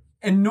cool.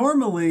 And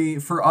normally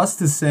for us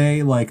to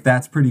say like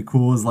that's pretty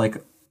cool is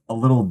like a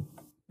little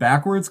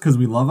backwards, because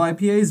we love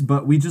IPAs,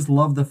 but we just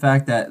love the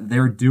fact that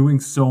they're doing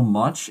so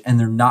much and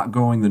they're not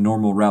going the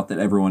normal route that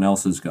everyone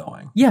else is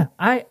going. Yeah,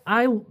 I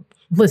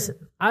listen,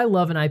 I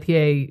love an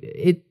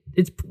IPA.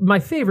 It's my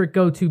favorite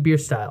go-to beer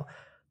style,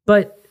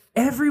 but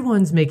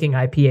everyone's making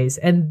IPAs,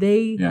 and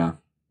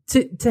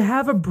to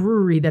have a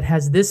brewery that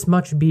has this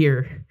much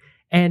beer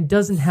and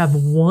doesn't have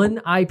one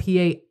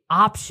IPA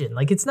option,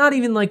 like it's not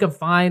even like a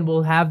fine,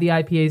 we'll have the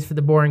IPAs for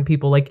the boring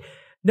people. Like,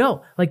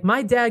 no, like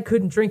my dad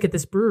couldn't drink at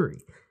this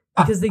brewery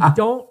because they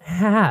don't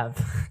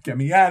have. Get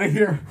me out of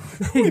here.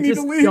 They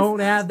just don't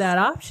have that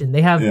option.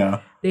 They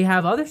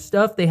have other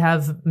stuff. They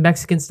have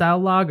Mexican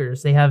style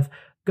lagers. They have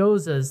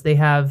gozas. They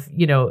have,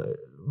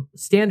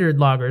 standard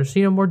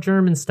lagers, more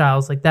German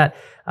styles like that.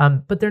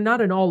 But they're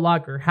not an all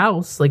lager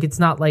house. Like it's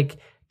not like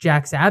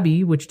Jack's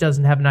Abbey, which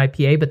doesn't have an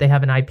IPA, but they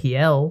have an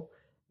IPL.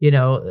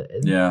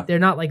 They're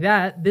not like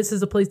that. This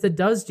is a place that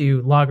does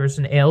do lagers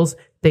and ales.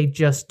 They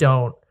just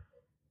don't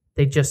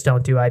do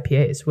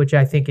IPAs, which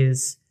I think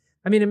is,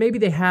 and maybe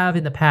they have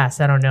in the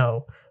past, I don't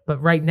know,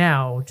 But right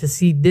now, to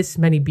see this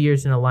many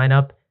beers in a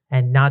lineup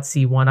and not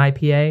see one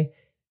IPA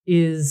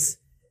is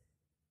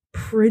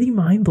pretty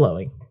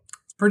mind-blowing.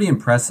 It's pretty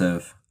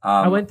impressive.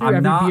 I went through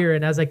every beer,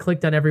 and as I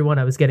clicked on every one,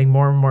 I was getting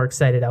more and more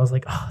excited. I was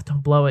like, oh,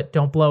 don't blow it.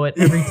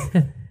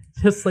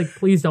 Just like,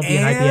 please don't be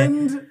an IPA.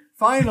 And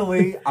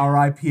finally, our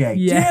IPA.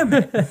 Yeah. Damn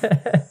it.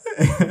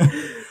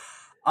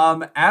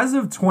 As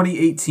of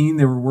 2018,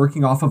 they were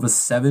working off of a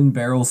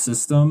 7-barrel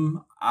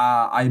system.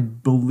 I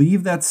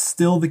believe that's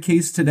still the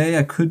case today.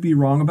 I could be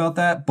wrong about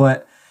that,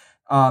 but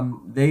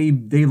they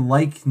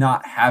like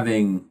not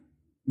having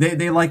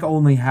they like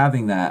only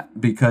having that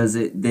because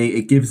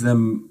it gives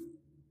them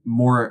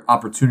more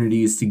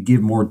opportunities to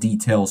give more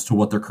details to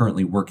what they're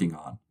currently working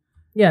on.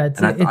 Yeah,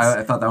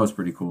 I thought that was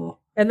pretty cool.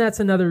 And that's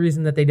another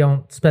reason that they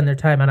don't spend their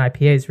time on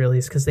IPAs really,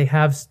 is because they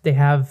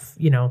have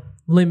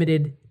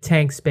limited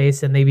tank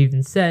space, and they've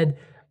even said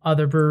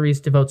other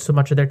breweries devote so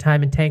much of their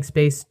time and tank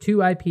space to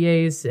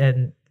IPAs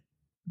and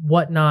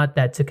whatnot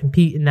that to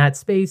compete in that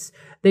space,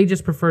 they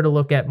just prefer to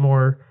look at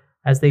more,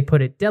 as they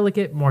put it,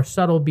 delicate, more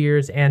subtle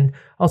beers, and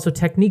also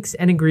techniques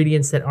and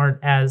ingredients that aren't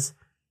as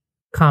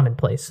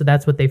commonplace. So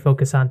that's what they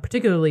focus on,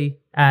 particularly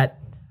at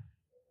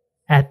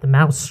the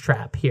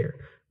Mousetrap here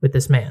with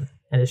this man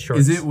and his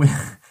shorts.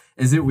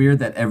 Is it weird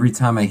that every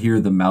time I hear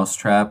the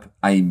Mousetrap,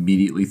 I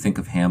immediately think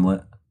of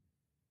Hamlet?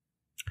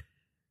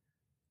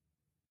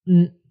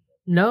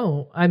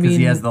 No, I mean,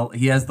 he has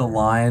the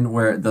line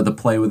where the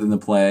play within the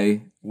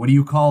play. What do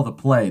you call the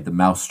play? The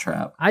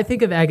Mousetrap. I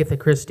think of Agatha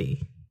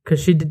Christie because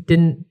she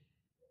didn't.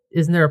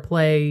 Isn't there a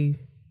play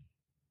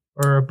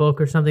or a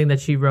book or something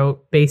that she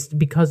wrote based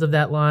because of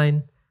that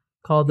line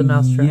called The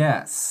Mousetrap?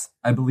 Yes,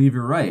 I believe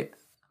you're right.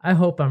 I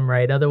hope I'm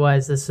right.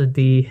 Otherwise, this will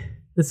be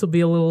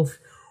a little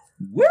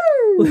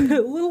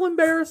a little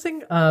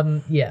embarrassing.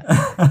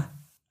 Yeah,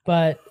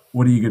 but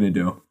what are you gonna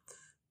do?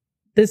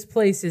 This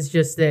place is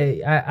just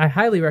I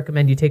highly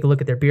recommend you take a look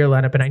at their beer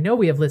lineup. And I know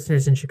we have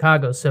listeners in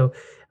Chicago, so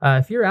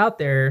if you're out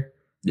there,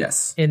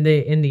 yes, in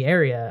the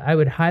area, I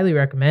would highly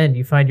recommend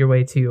you find your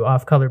way to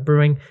Off Color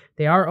Brewing.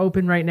 They are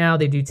open right now.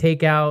 They do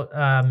takeout,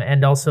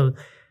 and also,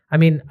 I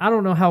mean, I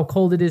don't know how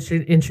cold it is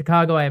in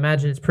Chicago. I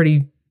imagine it's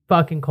pretty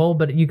fucking cold,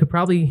 but you could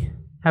probably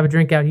have a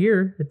drink out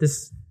here at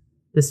this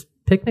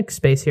picnic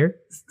space here.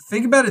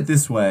 Think about it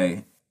this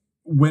way: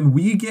 when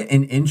we get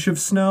an inch of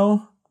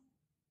snow,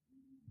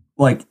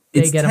 like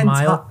they get a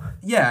mile.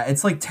 Yeah,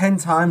 it's like 10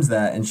 times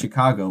that in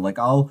Chicago. Like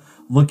I'll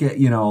look at,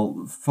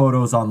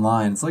 photos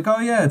online. It's like, oh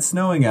yeah, it's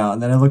snowing out.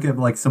 And then I look at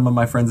like some of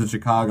my friends in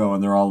Chicago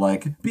and they're all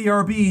like,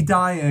 BRB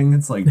dying.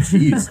 It's like,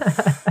 geez,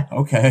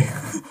 okay.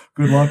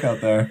 Good luck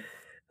out there.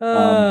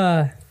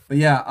 But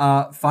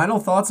yeah, final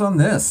thoughts on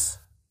this.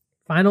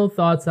 Final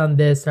thoughts on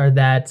this are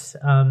that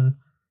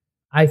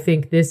I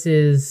think this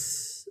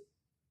is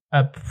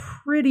a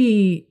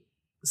pretty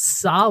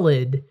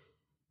solid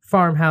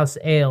farmhouse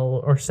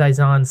ale or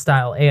saison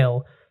style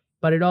ale,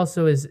 but it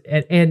also is,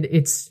 and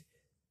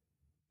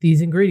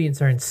these ingredients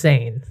are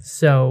insane.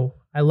 So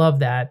I love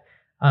that.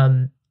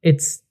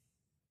 It's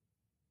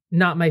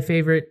not my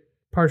favorite,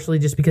 partially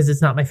just because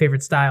it's not my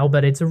favorite style,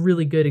 but it's a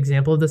really good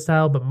example of the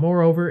style. But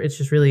moreover, it's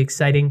just really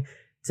exciting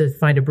to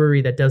find a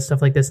brewery that does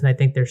stuff like this. And I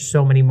think there's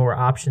so many more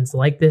options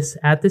like this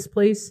at this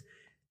place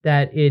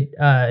that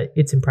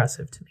it's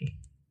impressive to me.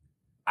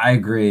 I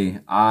agree.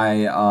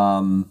 I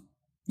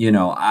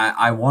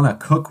want to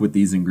cook with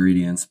these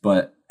ingredients,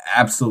 but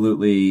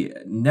absolutely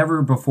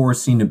never before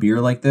seen a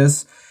beer like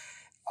this.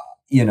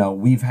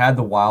 We've had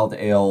the wild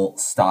ale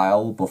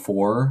style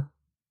before,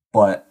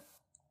 but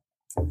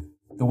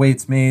the way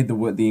it's made,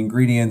 the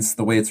ingredients,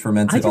 the way it's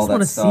fermented, all that stuff. I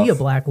just want to see a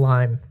black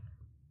lime.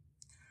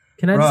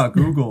 Can I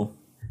Google?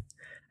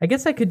 I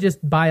guess I could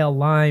just buy a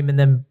lime and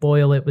then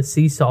boil it with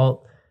sea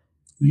salt.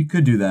 You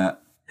could do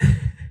that.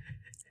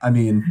 I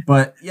mean,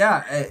 but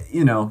yeah,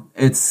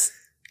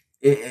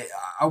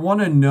 I want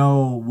to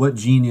know what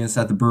genius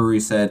at the brewery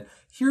said,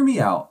 hear me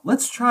out,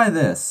 let's try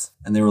this.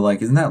 And they were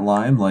like, isn't that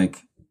lime?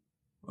 Like,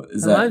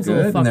 is that lime's good?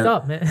 A little fucked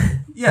up,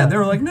 man. Yeah, they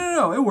were like,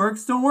 no, it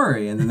works, don't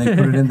worry. And then they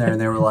put it in there and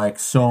they were like,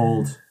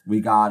 sold, we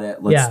got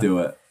it, let's do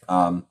it.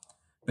 But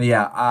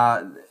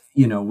yeah,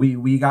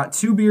 we got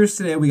 2 beers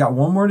today. We got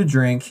 1 more to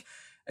drink.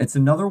 It's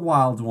another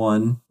wild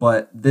one,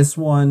 but this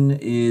one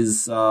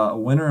is a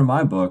winner in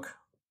my book.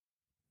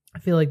 I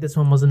feel like this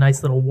one was a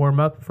nice little warm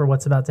up for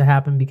what's about to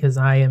happen because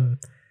I'm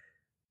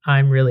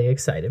really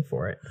excited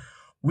for it.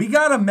 We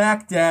got a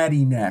Mac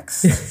Daddy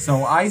next,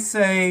 so I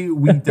say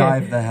we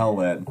dive the hell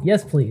in.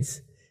 Yes,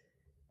 please.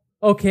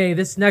 Okay,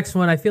 this next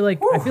one, I feel like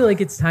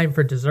it's time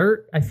for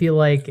dessert. I feel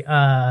like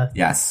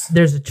yes,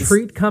 there's a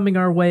treat coming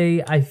our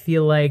way. I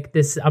feel like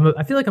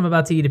I'm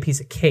about to eat a piece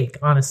of cake.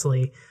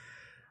 Honestly,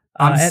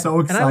 I'm so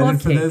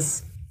excited for cake.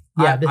 This.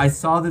 Yeah, I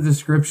saw the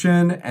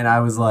description and I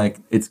was like,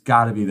 it's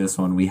got to be this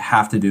one. We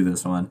have to do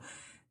this one.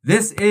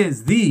 This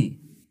is the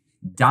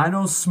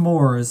Dino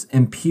S'mores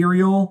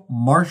Imperial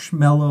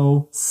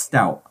Marshmallow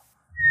Stout.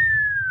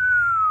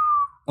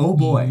 Oh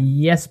boy.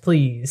 Yes,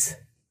 please.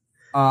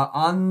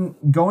 On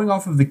going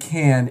off of the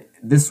can,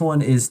 this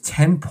one is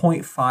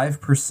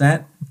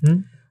 10.5%.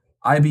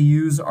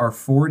 IBUs are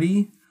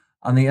 40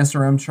 on the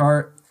SRM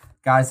chart.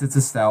 Guys, it's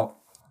a stout,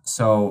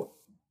 so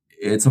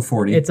it's a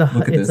 40. It's a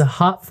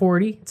hot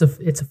 40. It's a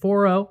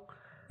 4.0.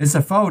 It's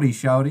a 40,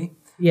 shouty.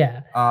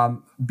 Yeah.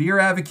 Beer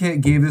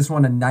Advocate gave this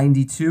one a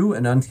 92,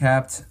 and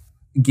Untappd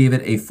gave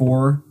it a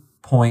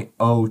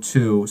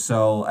 4.02.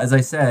 So, as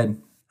I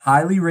said,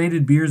 highly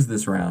rated beers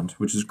this round,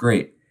 which is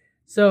great.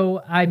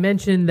 So I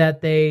mentioned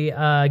that they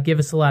give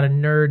us a lot of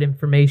nerd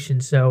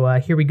information. So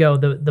here we go.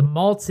 The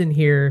malts in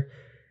here.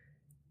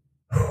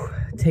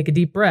 Take a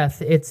deep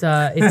breath. It's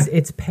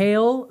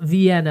pale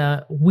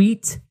Vienna,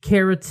 wheat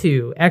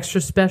Caratu,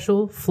 extra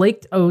special,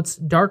 flaked oats,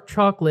 dark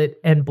chocolate,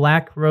 and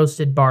black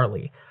roasted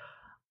barley.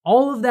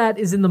 All of that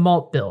is in the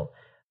malt bill.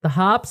 The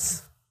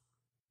hops,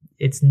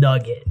 it's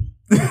Nugget.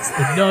 It's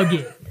the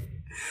Nugget.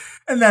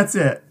 And that's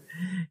it.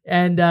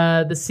 And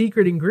the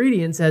secret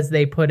ingredients, as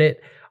they put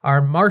it, are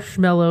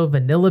marshmallow,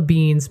 vanilla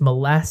beans,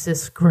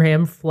 molasses,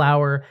 graham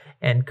flour,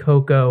 and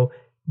cocoa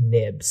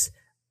nibs.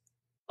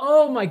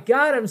 Oh my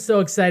God, I'm so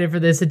excited for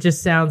this. It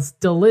just sounds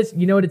delicious.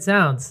 You know what it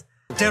sounds?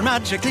 They're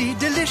magically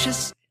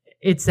delicious.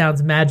 It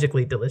sounds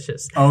magically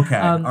delicious. Okay,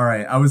 all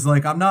right. I was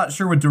like, I'm not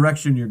sure what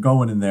direction you're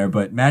going in there,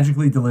 but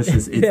magically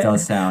delicious, it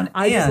does sound.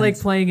 I just like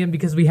playing him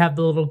because we have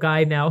the little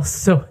guy now.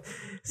 So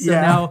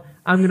now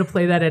I'm going to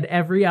play that at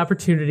every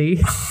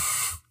opportunity.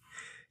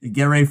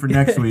 Get ready for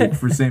next week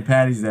for St.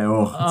 Patty's Day.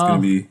 Oh, it's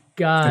gonna be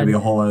a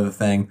whole other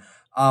thing.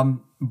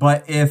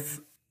 But if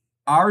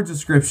our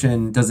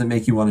description doesn't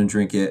make you want to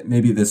drink it,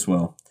 maybe this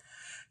will.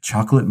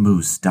 Chocolate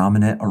mousse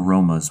dominant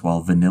aromas,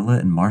 while vanilla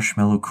and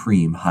marshmallow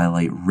cream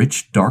highlight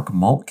rich dark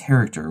malt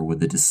character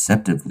with a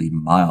deceptively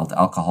mild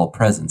alcohol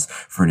presence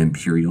for an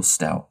imperial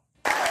stout.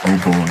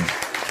 Oh boy.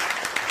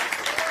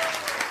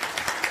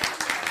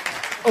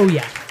 Oh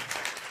yeah.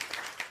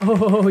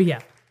 Oh yeah.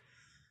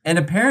 And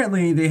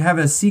apparently they have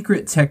a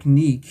secret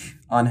technique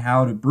on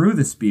how to brew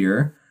this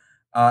beer.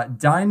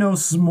 Dino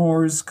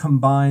S'mores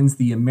combines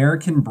the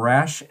American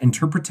brash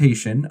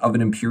interpretation of an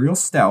imperial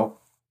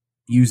stout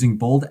using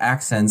bold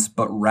accents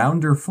but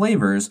rounder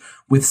flavors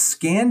with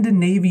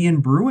Scandinavian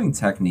brewing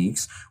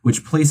techniques,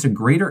 which place a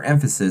greater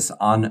emphasis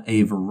on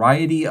a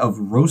variety of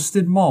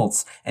roasted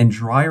malts and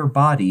drier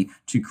body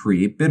to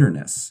create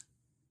bitterness.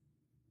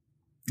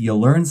 You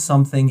learn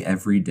something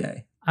every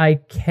day. I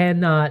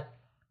cannot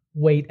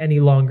wait any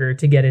longer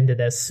to get into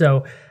this.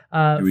 So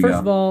first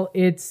of all,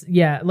 it's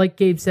like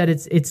Gabe said,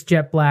 it's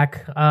jet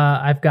black.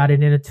 I've got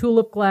it in a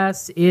tulip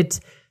glass.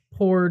 It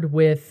poured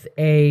with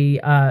a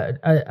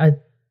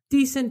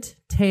decent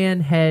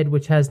tan head,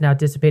 which has now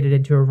dissipated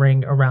into a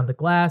ring around the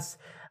glass.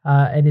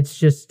 And it's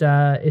just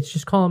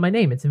calling my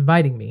name. It's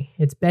inviting me.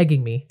 It's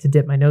begging me to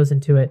dip my nose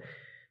into it.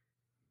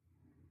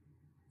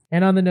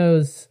 And on the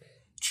nose,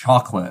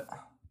 chocolate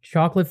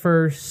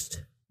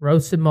first,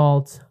 roasted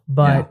malt,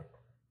 but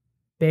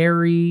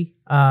berry.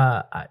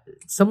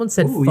 Someone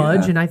said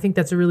fudge, and I think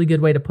that's a really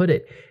good way to put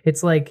it.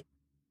 It's like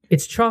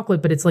it's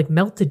chocolate, but it's like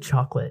melted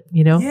chocolate,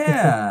 you know? Yeah.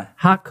 It's like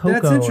hot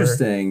cocoa. That's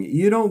interesting.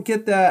 You don't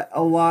get that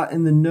a lot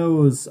in the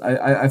nose.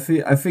 I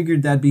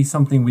figured that'd be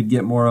something we'd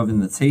get more of in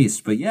the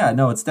taste, but yeah,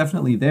 no, it's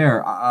definitely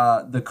there.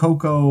 The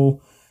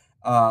cocoa,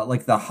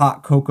 like the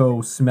hot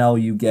cocoa smell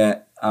you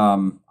get,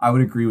 I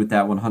would agree with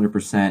that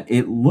 100%.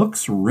 It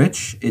looks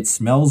rich. It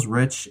smells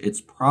rich.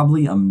 It's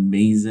probably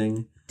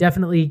amazing.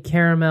 Definitely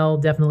caramel,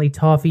 definitely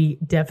toffee,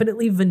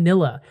 definitely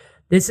vanilla.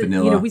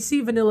 Vanilla. We see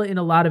vanilla in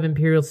a lot of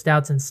imperial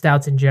stouts and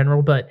stouts in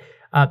general, but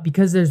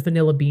because there's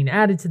vanilla being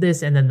added to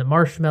this and then the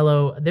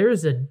marshmallow,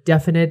 there's a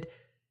definite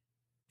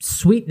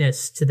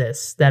sweetness to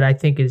this that I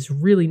think is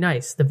really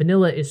nice. The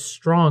vanilla is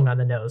strong on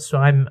the nose, so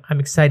I'm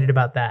excited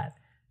about that.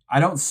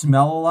 I don't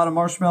smell a lot of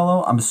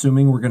marshmallow. I'm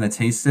assuming we're going to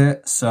taste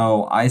it,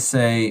 so I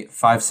say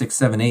 5, 6,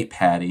 7, 8,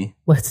 Patty.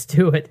 Let's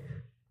do it.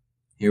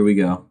 Here we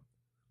go.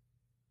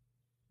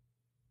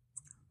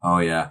 Oh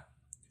yeah,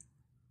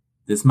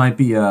 this might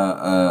be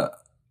a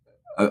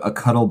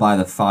cuddle by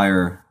the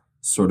fire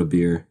sort of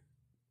beer.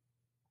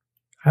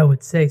 I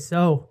would say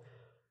so.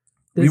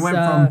 We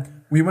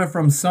went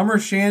from summer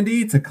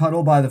shandy to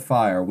cuddle by the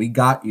fire. We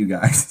got you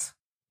guys.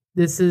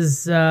 This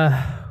is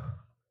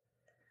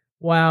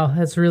wow,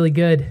 that's really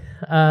good.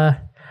 All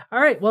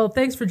right, well,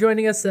 thanks for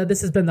joining us. This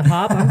has been The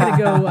Hop. I'm gonna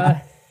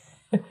go.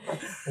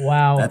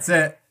 Wow, that's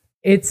it.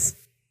 It's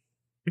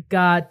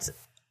got.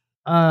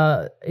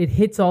 It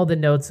hits all the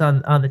notes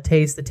on the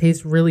taste. The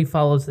taste really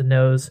follows the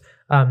nose.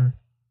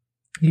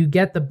 You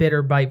get the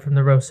bitter bite from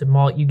the roasted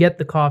malt. You get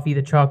the coffee,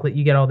 the chocolate.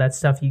 You get all that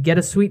stuff. You get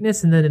a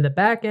sweetness, and then in the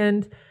back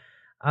end,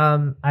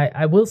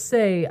 I will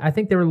say I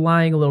think they were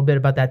lying a little bit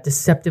about that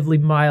deceptively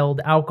mild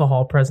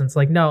alcohol presence.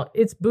 Like, no,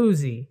 it's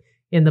boozy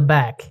in the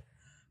back.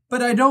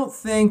 But I don't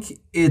think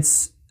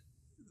it's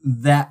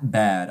that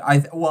bad. I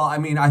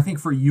think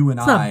for you and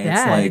it's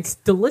it's like it's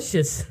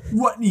delicious.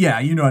 What? Yeah,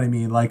 you know what I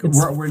mean. Like it's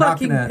we're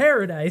not gonna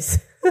paradise.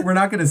 We're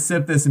not gonna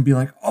sip this and be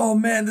like, oh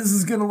man, this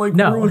is gonna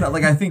ruin it.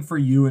 Like I think for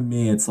you and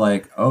me, it's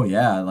like, oh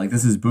yeah, like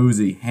this is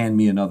boozy. Hand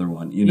me another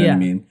one. You know what I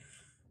mean?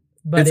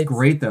 But it's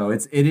great though.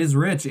 It is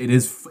rich.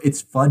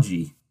 It's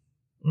fudgy.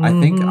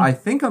 I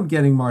think I'm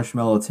getting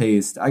marshmallow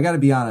taste. I got to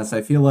be honest.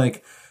 I feel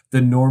like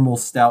the normal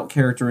stout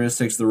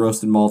characteristics, the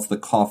roasted malts, the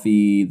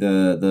coffee,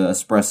 the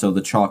espresso,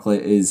 the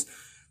chocolate is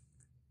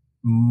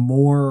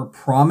more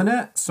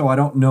prominent. So I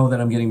don't know that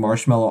I'm getting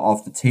marshmallow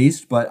off the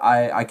taste, but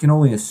I can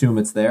only assume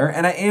it's there.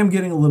 And I am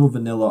getting a little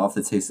vanilla off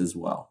the taste as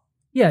well.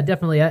 Yeah,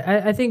 definitely.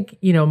 I think,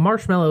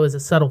 marshmallow is a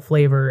subtle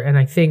flavor, and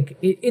I think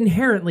it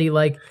inherently,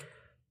 like,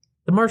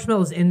 the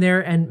marshmallow's in there,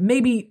 and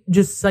maybe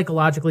just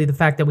psychologically the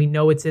fact that we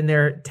know it's in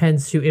there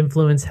tends to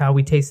influence how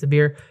we taste the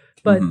beer.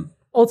 But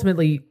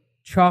ultimately,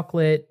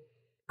 chocolate,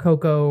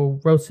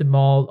 cocoa, roasted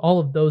malt, all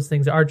of those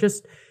things are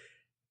just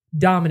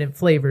dominant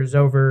flavors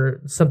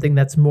over something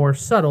that's more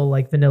subtle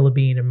like vanilla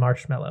bean and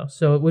marshmallow.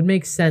 So it would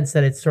make sense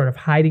that it's sort of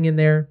hiding in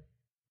there.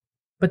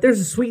 But there's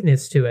a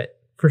sweetness to it,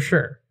 for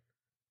sure.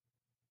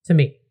 To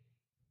me.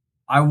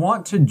 I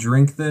want to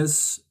drink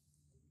this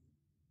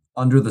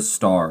under the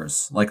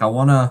stars. Like, I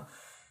want to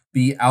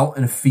be out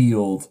in a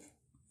field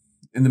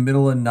in the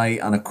middle of the night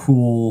on a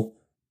cool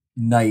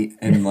night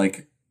and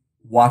like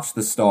watch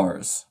the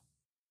stars.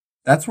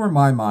 That's where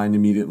my mind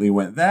immediately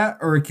went. That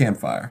or a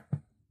campfire.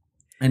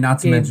 And not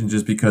to mention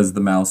just because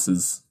the mouse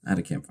is at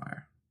a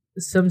campfire.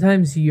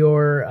 Sometimes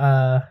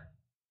your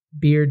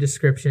beer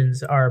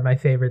descriptions are my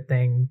favorite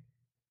thing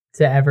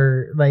to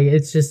ever, like,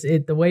 it's just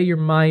the way your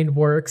mind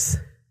works.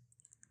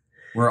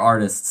 We're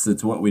artists.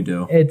 It's what we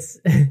do. It's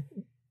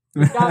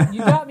you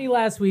got me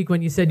last week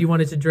when you said you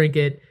wanted to drink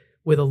it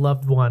with a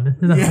loved one,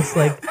 and I was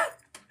like,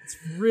 it's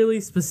really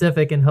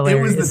specific and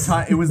hilarious. It was the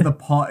time. It was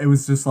the It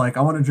was just like,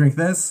 I want to drink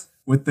this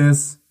with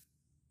this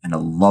and a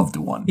loved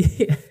one.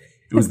 Yeah.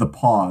 It was the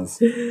pause.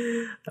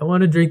 I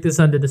want to drink this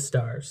under the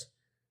stars.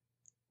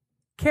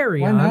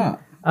 Carry on.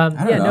 Not?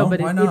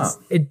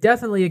 It's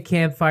definitely a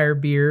campfire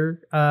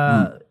beer.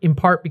 In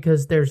part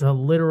because there's a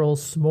literal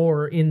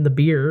s'more in the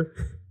beer.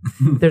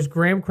 There's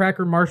graham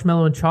cracker,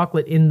 marshmallow, and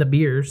chocolate in the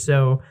beer,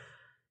 so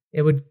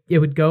it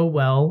would go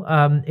well.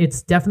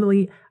 It's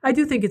definitely, I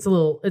do think it's a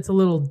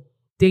little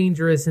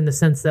dangerous in the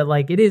sense that,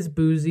 like, it is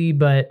boozy,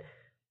 but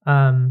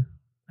I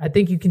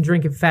think you can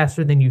drink it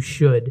faster than you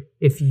should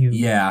if you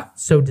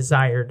so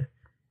desired.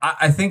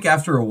 I think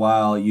after a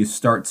while you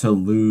start to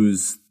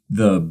lose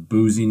the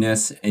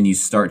booziness and you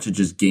start to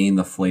just gain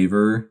the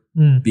flavor,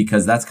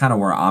 because that's kind of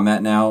where I'm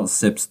at now.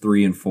 Sips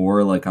 3 and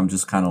 4, like, I'm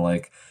just kind of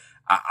like,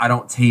 I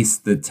don't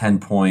taste the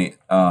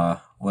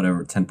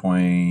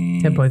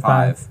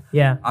 10.5.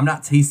 Yeah. I'm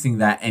not tasting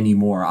that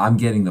anymore. I'm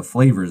getting the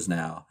flavors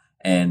now.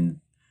 And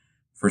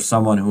for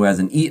someone who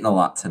hasn't eaten a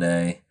lot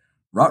today,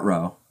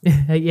 ruh-roh.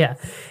 Yeah.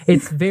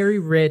 It's very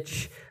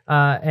rich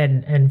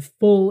and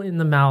full in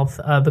the mouth.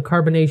 The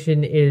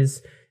carbonation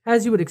is,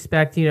 as you would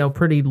expect,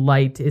 pretty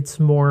light. It's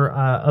more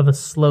of a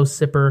slow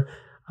sipper.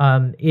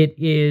 It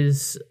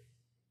is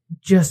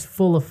just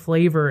full of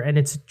flavor, and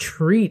it's a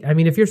treat. I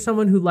mean, if you're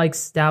someone who likes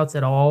stouts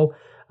at all,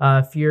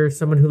 if you're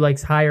someone who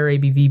likes higher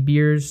ABV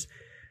beers,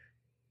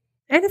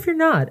 and if you're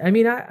not, I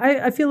mean,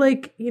 I feel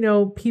like,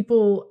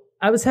 people,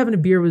 I was having a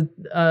beer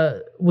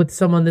with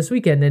someone this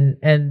weekend,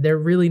 and they're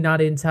really not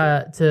into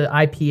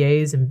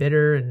IPAs and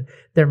bitter, and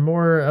they're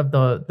more of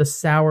the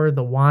sour,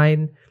 the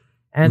wine.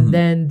 And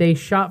then they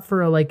shot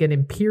for an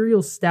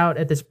imperial stout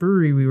at this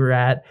brewery we were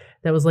at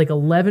that was like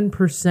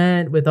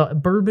 11% with a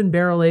bourbon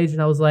barrel aged,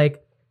 and I was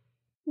like,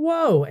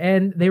 whoa.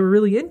 And they were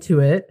really into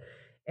it,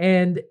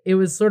 and it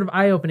was sort of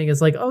eye-opening. It's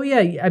like, oh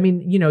yeah, I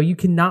mean, you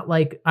cannot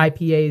like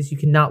IPAs, you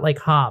cannot like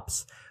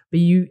hops, but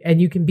you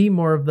can be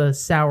more of the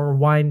sour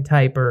wine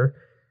typer,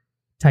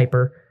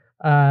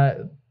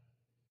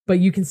 but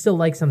you can still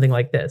like something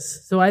like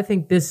this. So I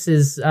think this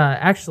is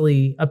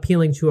actually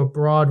appealing to a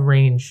broad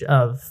range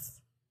of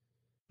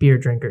beer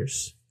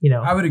drinkers.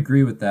 I would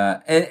agree with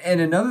that. And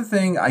another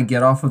thing I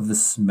get off of the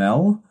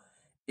smell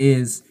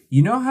is,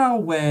 how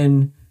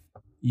when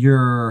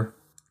you're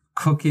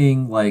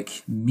cooking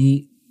like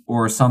meat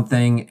or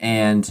something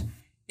and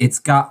it's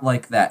got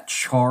like that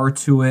char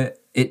to it,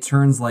 it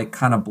turns like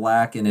kind of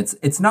black, and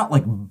it's not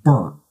like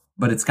burnt,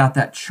 but it's got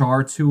that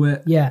char to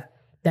it. Yeah,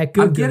 that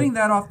good. I'm getting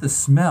that off the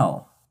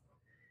smell.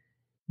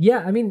 Yeah,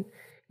 I mean,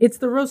 it's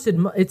the roasted.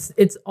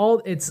 It's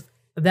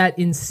that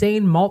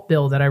insane malt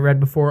bill that I read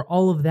before.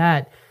 All of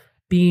that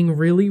being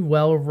really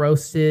well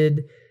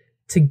roasted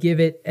to give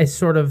it a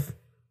sort of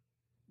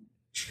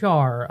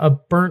char, a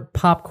burnt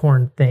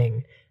popcorn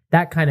thing,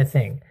 that kind of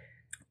thing.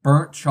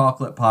 Burnt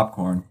chocolate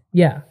popcorn.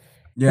 Yeah.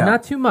 But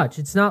not too much.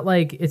 It's not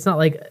like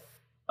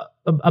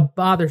a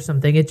bothersome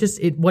thing.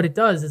 What it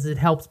does is it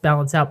helps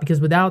balance out,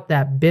 because without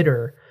that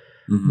bitter,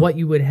 what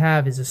you would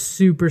have is a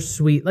super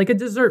sweet, like a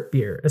dessert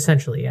beer,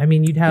 essentially. I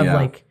mean, you'd have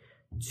like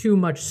too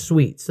much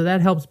sweet. So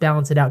that helps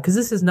balance it out, because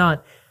this is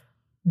not,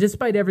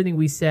 despite everything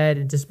we said,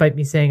 and despite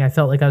me saying I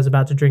felt like I was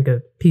about to drink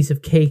a piece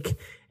of cake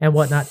and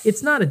whatnot,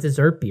 it's not a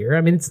dessert beer.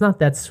 I mean, it's not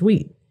that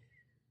sweet.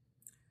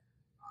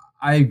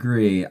 I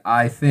agree.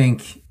 I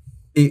think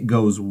it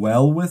goes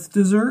well with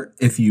dessert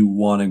if you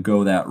want to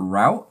go that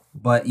route.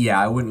 But yeah,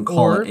 I wouldn't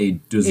call it a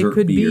dessert beer. It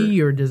could be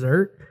your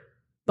dessert,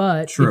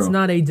 but True. It's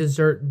not a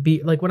dessert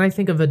beer. Like, when I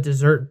think of a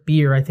dessert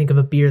beer, I think of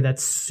a beer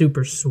that's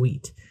super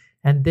sweet.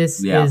 and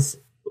this is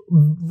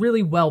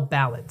really well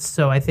balanced.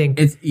 So I think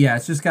it's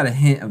just got a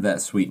hint of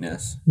that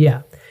sweetness.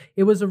 Yeah.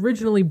 It was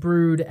originally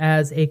brewed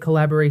as a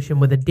collaboration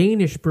with a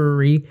Danish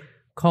brewery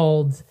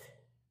called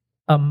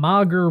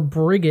Amager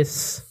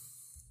Brygges,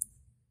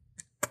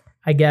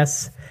 I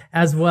guess,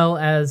 as well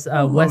as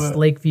West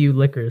Lakeview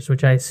Liquors,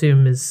 which I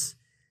assume is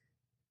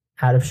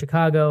out of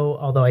Chicago,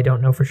 although I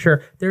don't know for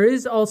sure. There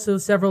is also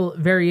several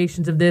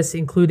variations of this,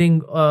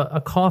 including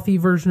a coffee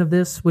version of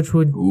this, which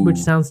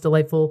sounds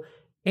delightful,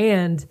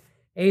 and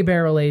a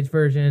barrel-aged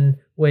version,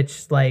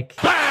 which, like...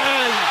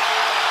 Bang!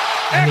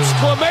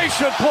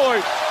 Exclamation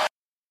point!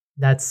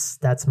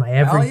 That's my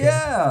everything.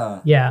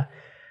 Oh, yeah!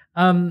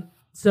 Yeah.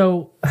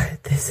 So,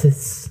 this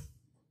is...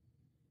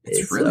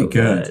 It's really so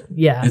good.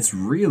 Yeah. It's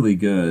really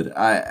good.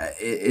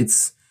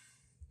 It's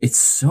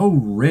so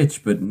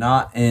rich, but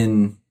not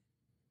in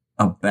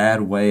a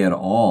bad way at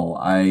all.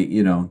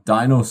 Dino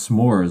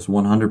S'mores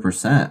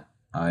 100%.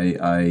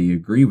 I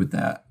agree with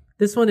that.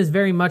 This one is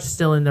very much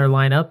still in their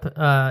lineup,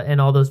 and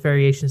all those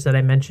variations that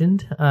I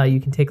mentioned. You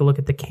can take a look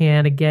at the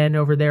can again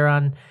over there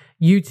on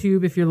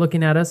YouTube if you're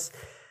looking at us.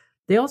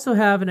 They also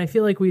have, and I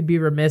feel like we'd be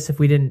remiss if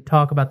we didn't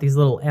talk about these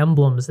little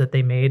emblems that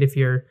they made. If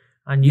you're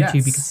on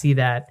YouTube, you can see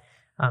that.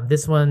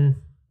 This one, I'm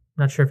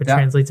not sure if it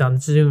translates on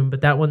Zoom,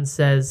 but that one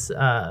says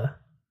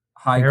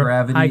high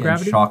gravity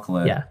and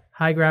chocolate. Yeah,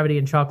 high gravity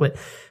and chocolate.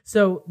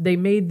 So they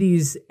made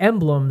these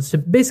emblems to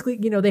basically,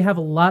 they have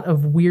a lot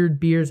of weird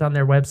beers on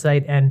their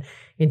website. And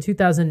in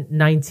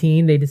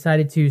 2019, they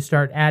decided to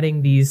start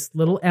adding these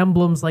little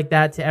emblems like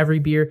that to every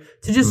beer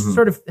to just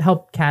sort of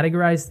help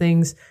categorize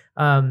things,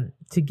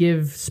 to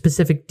give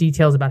specific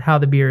details about how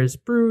the beer is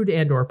brewed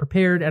and or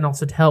prepared, and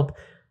also to help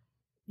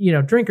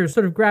drinkers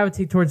sort of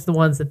gravitate towards the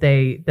ones that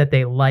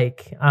they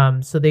like.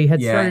 So they had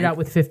started out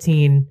with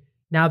 15.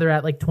 Now they're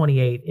at like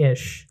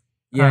 28-ish.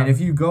 Yeah, and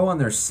if you go on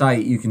their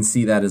site, you can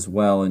see that as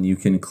well, and you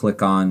can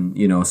click on,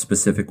 a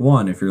specific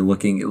one. If you're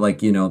looking, like,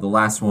 the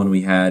last one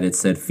we had, it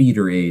said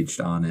feeder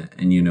aged on it,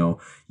 and,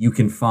 you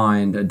can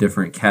find a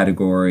different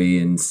category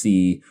and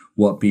see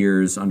what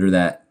beers under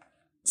that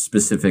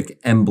specific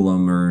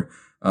emblem or,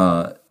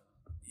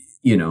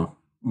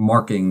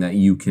 marking that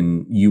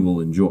you will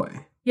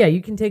enjoy. Yeah,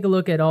 you can take a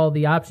look at all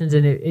the options,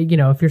 and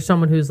if you're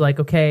someone who's like,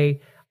 okay,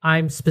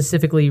 I'm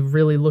specifically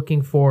really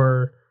looking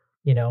for,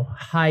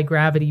 high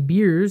gravity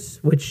beers,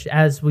 which,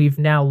 as we've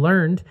now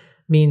learned,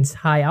 means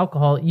high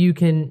alcohol. You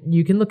can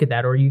look at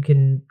that, or you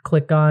can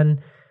click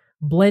on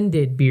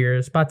blended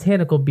beers,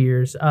 botanical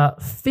beers,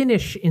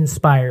 Finnish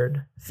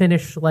inspired.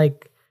 Finnish,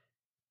 like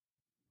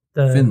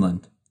the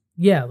Finland.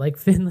 Yeah, like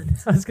Finland.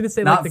 I was gonna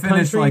say not like the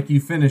Finnish, country. like you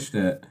finished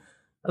it.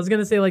 I was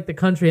gonna say like the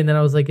country, and then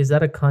I was like, is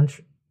that a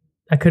country?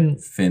 I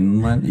couldn't.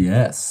 Finland,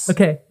 yes.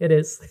 Okay, it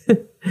is.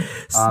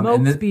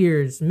 Smoked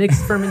beers,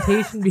 mixed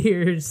fermentation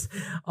beers,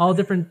 all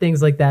different things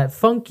like that.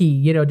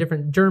 Funky,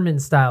 different German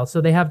style.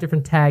 So they have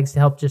different tags to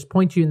help just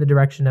point you in the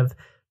direction of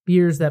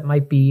beers that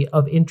might be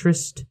of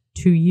interest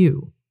to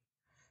you.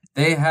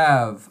 They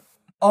have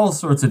all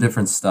sorts of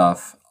different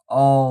stuff,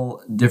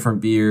 all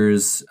different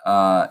beers,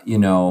 all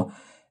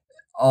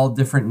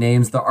different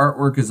names. The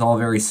artwork is all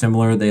very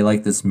similar. They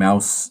like this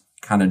mouse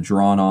kind of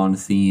drawn on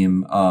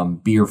theme,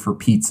 beer for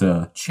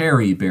pizza,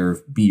 cherry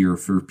beer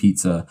for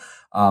pizza.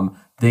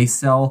 They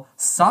sell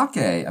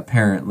sake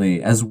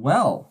apparently as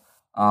well,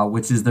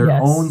 which is their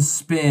own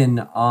spin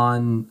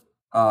on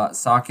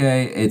sake.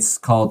 It's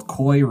called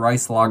Koi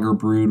Rice Lager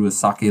brewed with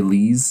sake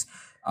lees.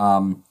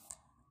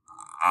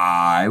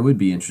 I would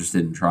be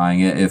interested in trying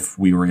it if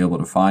we were able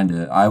to find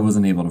it. I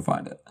wasn't able to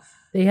find it.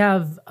 They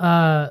have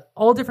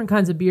all different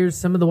kinds of beers.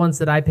 Some of the ones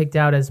that I picked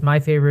out as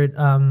my favorite,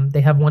 they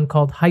have one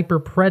called Hyper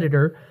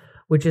Predator,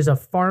 which is a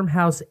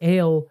farmhouse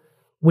ale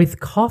with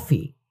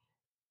coffee,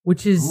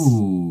 which is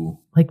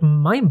like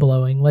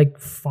mind-blowing. Like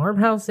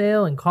farmhouse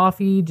ale and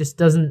coffee just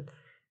doesn't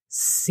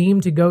seem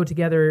to go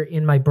together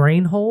in my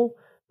brain hole,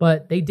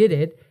 but they did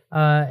it,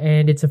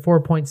 and it's a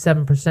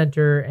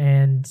 4.7%er,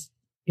 and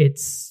it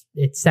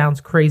sounds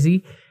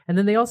crazy. And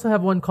then they also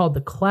have one called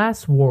the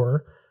Class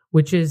War,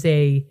 which is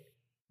a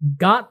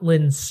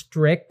Gotland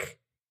Strick.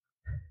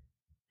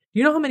 Do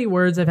you know how many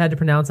words I've had to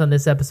pronounce on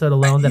this episode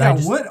alone?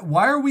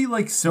 Why are we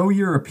like so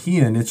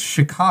European? It's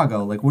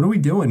Chicago. Like, what are we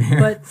doing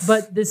here?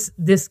 But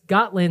this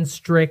Gotland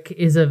Strick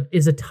is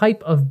a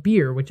type of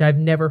beer which I've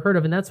never heard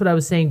of, and that's what I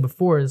was saying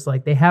before. Is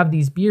like they have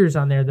these beers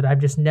on there that I've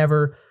just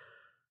never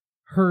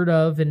heard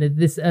of, and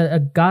this a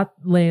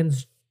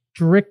Gotland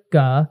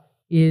Stricka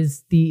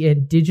is the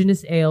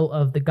indigenous ale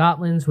of the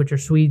Gotlands, which are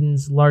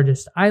Sweden's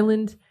largest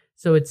island.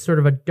 So it's sort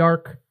of a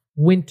dark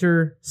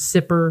winter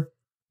sipper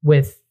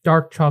with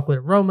dark chocolate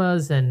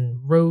aromas and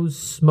rose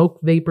smoke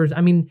vapors.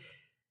 I mean,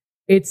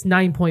 it's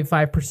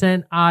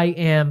 9.5%. I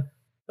am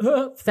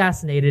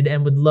fascinated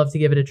and would love to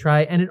give it a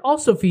try. And it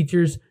also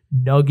features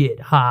nugget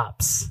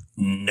hops.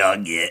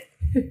 Nugget.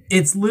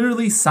 It's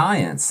literally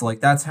science.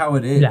 Like, that's how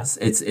it is.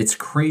 Yeah. It's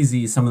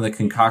crazy, some of the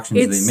concoctions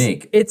they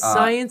make. It's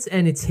science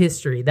and it's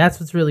history. That's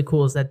what's really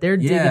cool, is that they're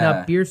digging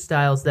up beer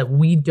styles that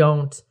we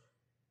don't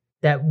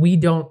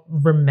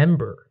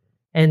remember.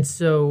 And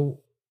so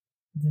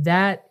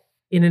that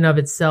in and of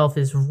itself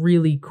is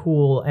really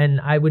cool.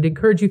 And I would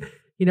encourage you,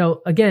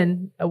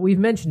 again, we've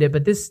mentioned it,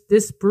 but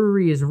this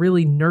brewery is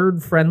really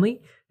nerd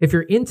friendly. If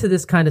you're into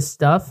this kind of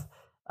stuff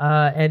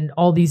and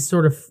all these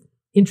sort of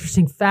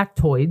interesting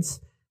factoids,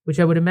 which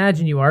I would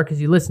imagine you are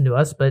because you listen to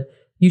us, but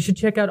you should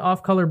check out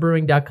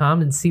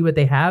offcolorbrewing.com and see what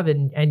they have,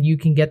 and you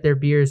can get their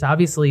beers,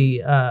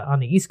 obviously, on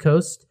the East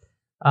Coast,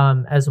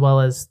 as well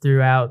as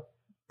throughout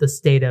the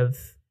state of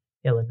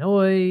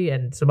Illinois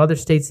and some other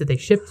states that they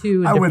ship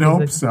to. I would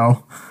hope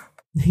so.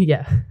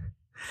 Yeah.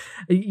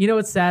 You know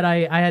what's sad?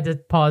 I had to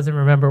pause and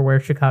remember where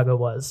Chicago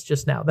was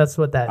just now. That's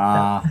what that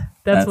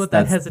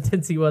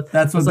hesitancy was.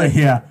 That's what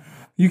yeah.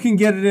 You can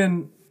get it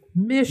in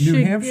Michigan,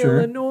 New Hampshire.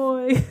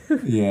 Illinois.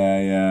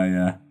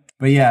 Yeah.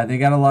 But yeah, they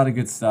got a lot of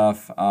good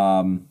stuff.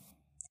 I'm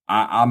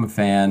a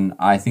fan.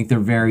 I think they're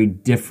very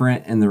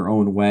different in their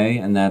own way,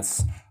 and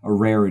that's a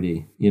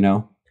rarity,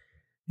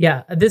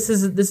 Yeah, this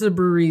is a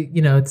brewery,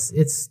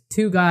 it's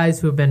two guys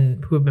who have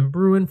been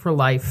brewing for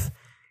life,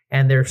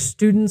 and they're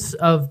students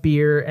of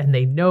beer, and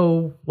they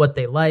know what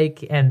they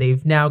like, and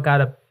they've now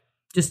got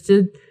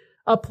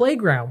a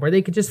playground where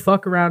they could just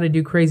fuck around and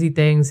do crazy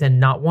things, and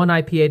not one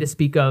IPA to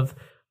speak of,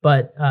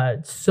 but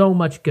so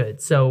much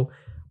good. So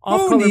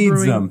Who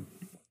needs them?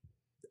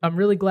 I'm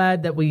really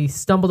glad that we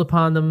stumbled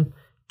upon them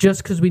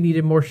just because we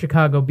needed more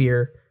Chicago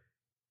beer.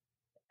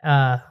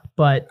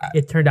 But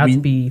it turned out to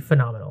be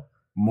phenomenal.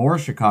 More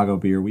Chicago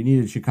beer. We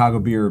needed Chicago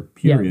beer,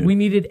 period. Yeah, we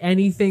needed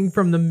anything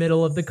from the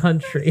middle of the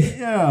country.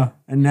 Yeah.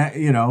 And that,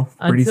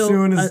 pretty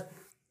soon is...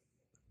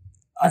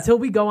 until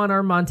we go on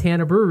our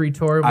Montana brewery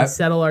tour, we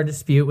settle our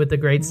dispute with the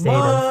great state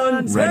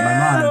of... Read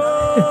my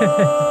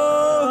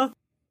mind.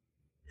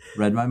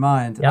 Read my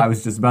mind. Yep. I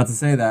was just about to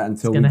say that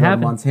until we go to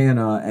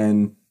Montana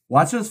and...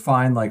 Watch us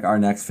find our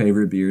next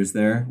favorite beers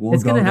there. We'll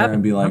go there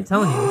and be like, I'm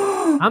telling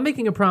you, I'm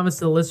making a promise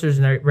to the listeners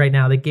right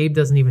now that Gabe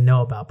doesn't even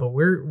know about. But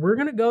we're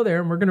gonna go there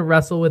and we're gonna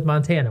wrestle with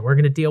Montana. We're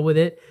gonna deal with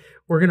it.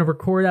 We're gonna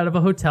record out of a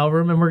hotel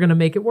room and we're gonna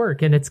make it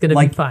work, and it's gonna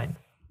be fine.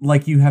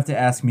 Like you have to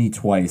ask me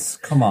twice.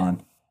 Come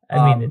on.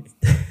 I mean,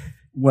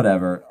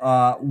 whatever.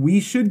 We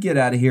should get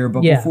out of here,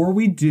 but before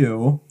we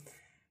do,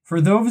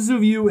 for those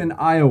of you in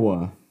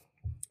Iowa,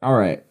 all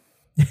right,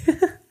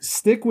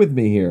 stick with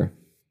me here.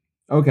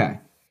 Okay.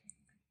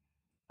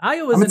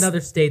 Iowa's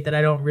another state that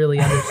I don't really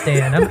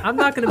understand. I'm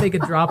not going to make a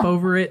drop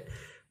over it,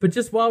 but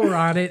just while we're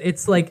on it,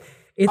 it's Iowa.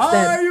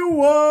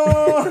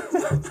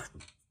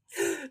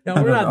 No,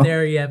 we're not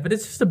there yet, but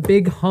it's just a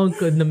big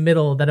hunk in the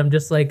middle that I'm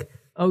just like,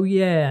 oh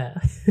yeah.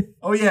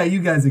 Oh yeah,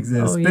 you guys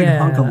exist. Big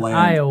hunk of land.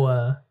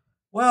 Iowa.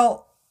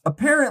 Well,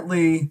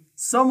 apparently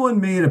someone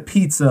made a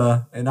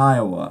pizza in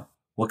Iowa.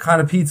 What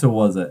kind of pizza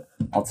was it?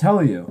 I'll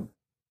tell you.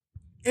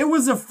 It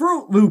was a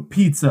Fruit Loop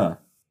pizza.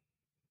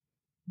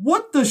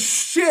 What the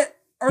shit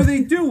are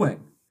they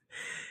doing?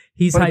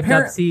 He's hyped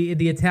up. See,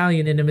 the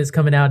Italian in him is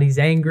coming out. He's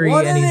angry.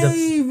 What are they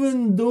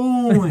even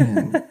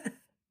doing?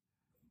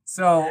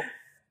 So,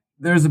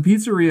 there's a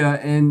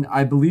pizzeria in,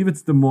 I believe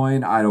it's Des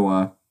Moines,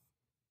 Iowa,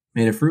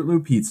 made a Fruit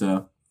Loop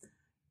pizza.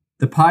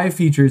 The pie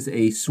features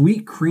a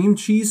sweet cream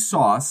cheese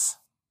sauce,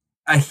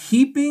 a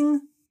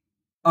heaping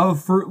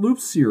of Fruit Loop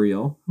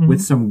cereal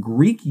with some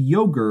Greek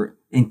yogurt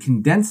and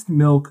condensed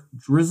milk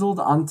drizzled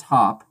on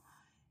top.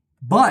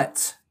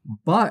 But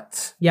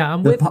yeah,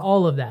 I'm with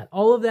all of that.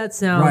 All of that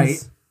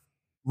sounds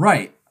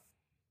right.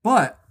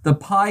 But the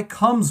pie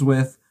comes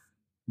with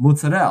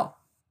mozzarella.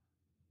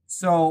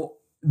 So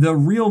the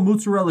real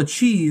mozzarella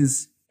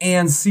cheese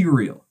and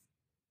cereal.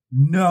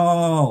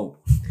 No.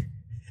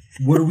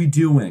 What are we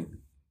doing?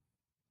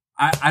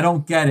 I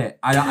don't get it.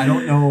 I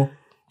don't know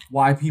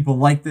why people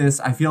like this.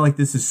 I feel like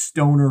this is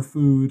stoner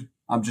food.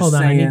 I'm just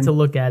saying. I need to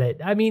look at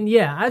it. I mean,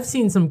 yeah, I've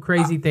seen some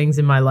crazy things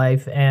in my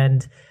life,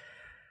 and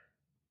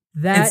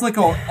that it's like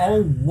all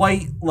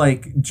white,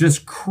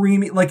 just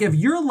creamy. Like if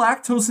you're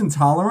lactose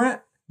intolerant,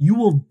 you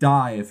will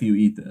die if you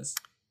eat this.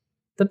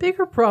 The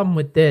bigger problem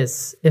with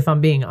this, if I'm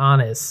being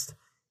honest,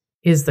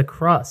 is the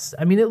crust.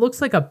 I mean, it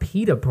looks like a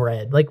pita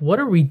bread. Like, what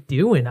are we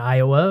doing,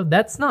 Iowa?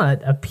 That's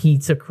not a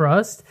pizza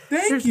crust.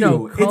 There's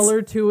no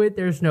color to it.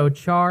 There's no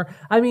char.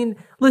 I mean,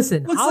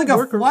 listen. Looks like a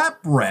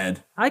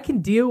flatbread. I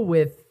can deal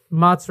with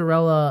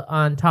mozzarella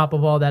on top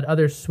of all that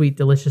other sweet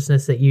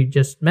deliciousness that you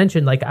just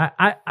mentioned. Like,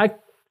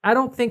 I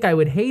don't think I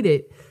would hate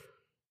it,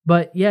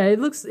 but yeah, it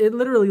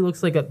literally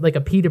looks like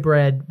a pita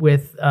bread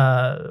with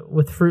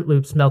Fruit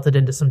Loops melted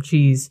into some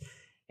cheese,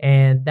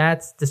 and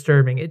that's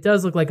disturbing. It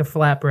does look like a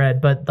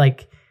flatbread, but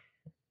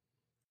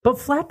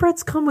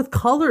flatbreads come with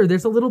color.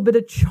 There's a little bit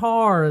of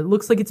char. It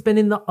looks like it's been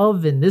in the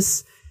oven.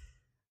 This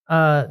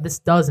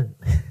doesn't.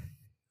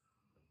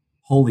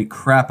 Holy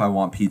crap! I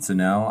want pizza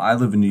now. I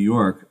live in New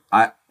York.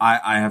 I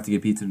have to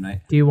get pizza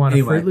tonight. Do you want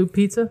a Fruit Loop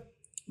pizza?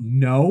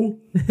 No.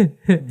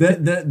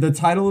 The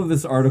title of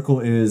this article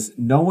is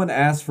No one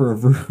asked for a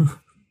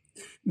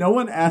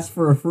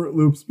Fruit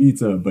Loops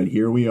pizza, but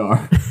here we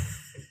are.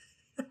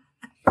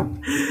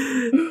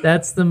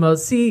 That's the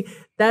most. See,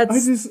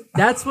 this is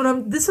what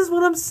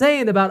I'm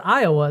saying about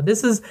Iowa.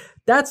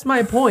 That's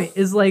my point.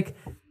 Is like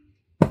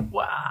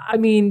Well, I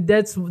mean,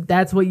 that's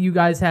what you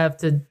guys have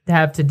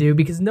to do,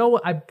 because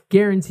I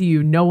guarantee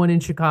you, no one in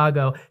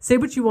Chicago, say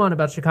what you want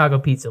about Chicago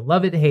pizza,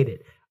 love it, hate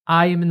it.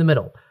 I am in the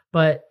middle,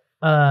 but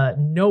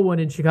no one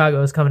in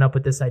Chicago is coming up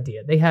with this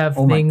idea. They have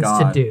things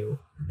to do.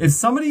 If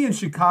somebody in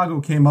Chicago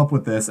came up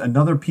with this,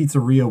 another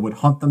pizzeria would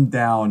hunt them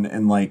down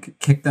and like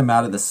kick them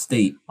out of the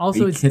state.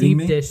 Also, it's deep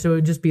dish, so it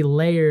would just be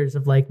layers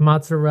of like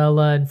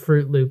mozzarella and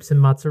Fruit Loops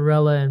and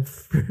mozzarella and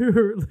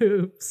Fruit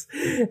Loops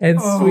and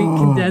sweet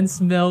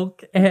condensed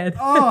milk and.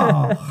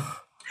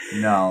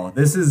 No,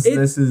 this is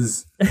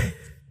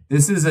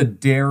a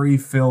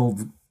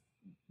dairy-filled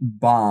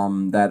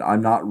bomb that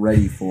I'm not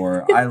ready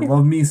for. I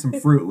love me some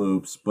Fruit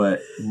Loops, but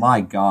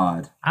my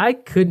God. I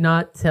could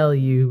not tell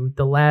you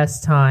the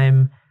last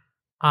time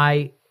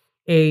I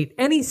ate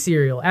any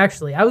cereal.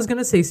 Actually, I was going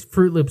to say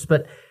Fruit Loops,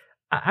 but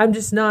I'm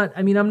just not,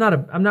 I mean, I'm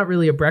not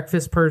really a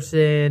breakfast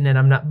person,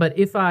 and but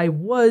if I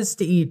was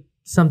to eat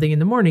something in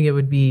the morning, it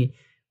would be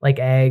like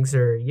eggs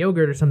or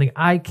yogurt or something.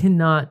 I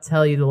cannot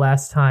tell you the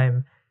last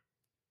time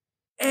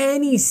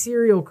any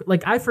cereal,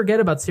 like I forget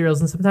about cereals,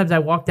 and sometimes I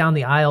walk down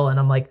the aisle and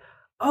I'm like,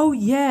 oh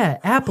yeah,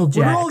 Apple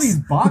Jacks. What are all these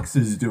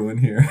boxes doing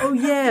here? Oh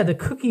yeah, the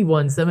cookie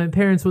ones that my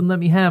parents wouldn't let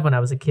me have when I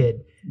was a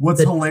kid.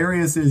 What's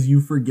hilarious is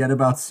you forget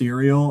about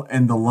cereal,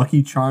 and the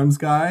Lucky Charms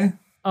guy.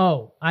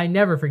 Oh, I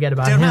never forget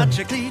about They're him.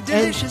 magically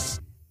delicious.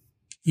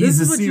 He's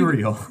a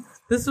cereal.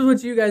 This is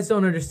what you guys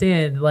don't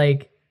understand.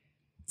 Like,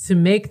 to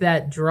make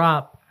that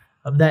drop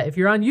of that, if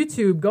you're on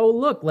YouTube, go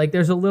look. Like,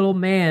 there's a little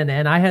man,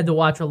 and I had to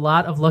watch a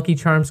lot of Lucky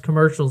Charms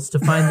commercials to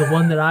find the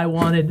one that I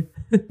wanted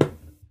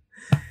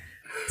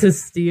to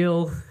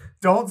steal.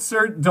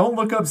 Don't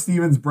look up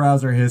Steven's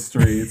browser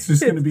history. It's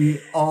just going to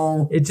be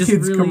all kids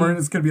commercials.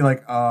 It's going to be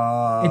like,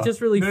 It just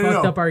really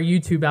fucked up our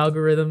YouTube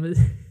algorithm.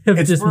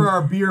 It's for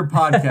our beer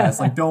podcast.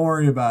 Like, don't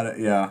worry about it.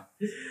 Yeah.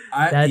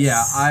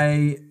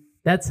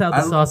 That's how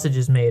the sausage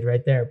is made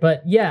right there.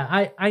 But yeah,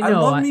 I know. I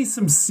love me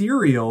some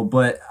cereal,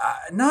 but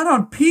not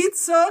on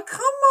pizza. Come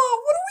on.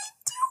 What are we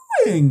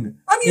doing?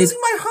 I'm using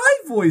my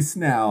high voice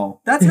now.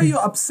 That's how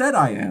upset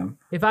I am.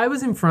 If I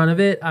was in front of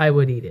it, I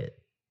would eat it.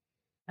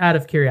 Out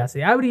of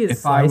curiosity, I would eat a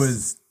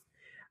slice.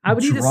 I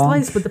would eat a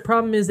slice, but the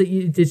problem is that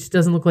it just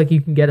doesn't look like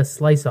you can get a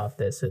slice off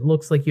this. It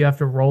looks like you have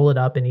to roll it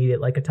up and eat it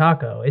like a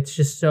taco. It's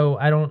just so,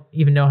 I don't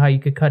even know how you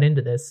could cut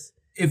into this.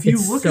 If you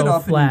look it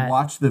up and you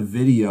watch the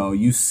video,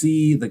 you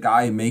see the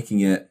guy making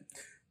it.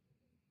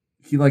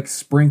 He like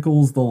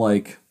sprinkles the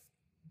like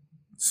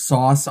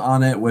sauce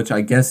on it, which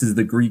I guess is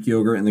the Greek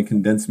yogurt and the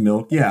condensed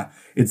milk. Yeah,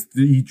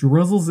 he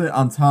drizzles it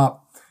on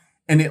top,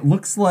 and it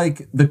looks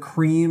like the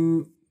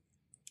cream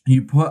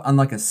you put on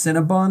like a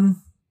Cinnabon.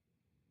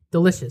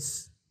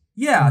 Delicious.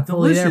 Yeah,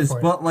 delicious.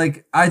 But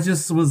like, I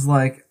just was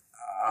like,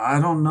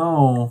 I don't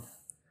know.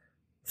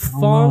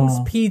 Fong's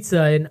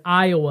Pizza in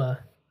Iowa.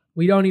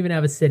 We don't even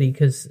have a city,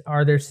 because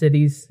are there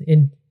cities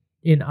in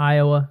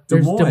Iowa?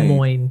 There's Des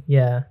Moines.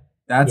 Yeah.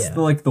 That's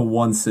the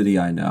one city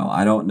I know.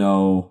 I don't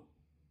know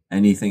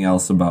anything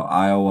else about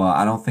Iowa.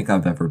 I don't think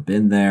I've ever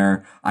been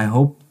there. I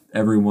hope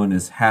everyone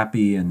is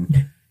happy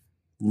and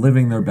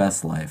living their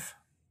best life.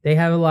 They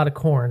have a lot of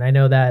corn. I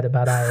know that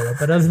about Iowa.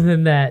 But other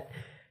than that,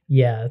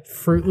 yeah,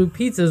 Fruit Loop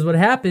Pizza is what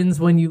happens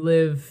when you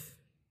live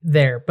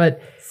there.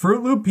 But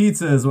Fruit Loop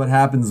Pizza is what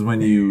happens when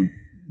you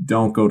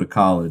don't go to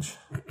college.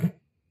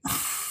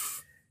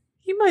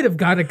 He might have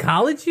gone to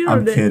college.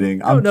 I'm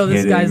kidding. I don't know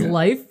this guy's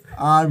life.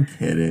 I'm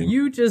kidding.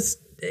 You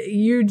just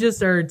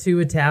are too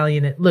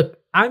Italian. Look,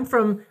 I'm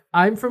from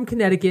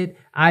Connecticut.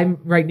 I'm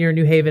right near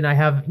New Haven. I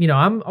have,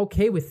 I'm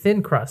okay with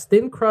thin crust.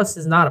 Thin crust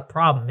is not a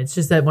problem. It's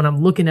just that when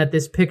I'm looking at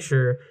this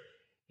picture,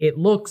 it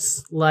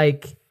looks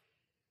like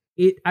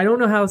I don't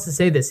know how else to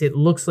say this. It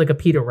looks like a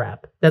pita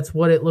wrap. That's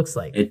what it looks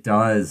like. It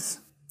does.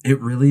 It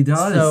really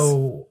does.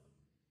 So,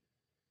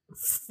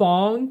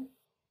 Fong,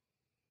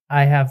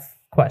 I have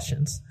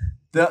questions.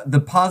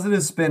 The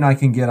positive spin I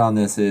can get on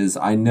this is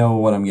I know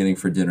what I'm getting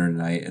for dinner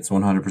tonight. It's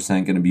 100%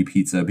 going to be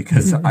pizza,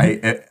 because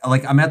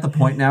I'm at the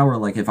point now where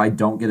like if I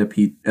don't get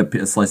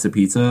a slice of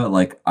pizza,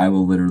 like I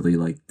will literally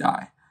like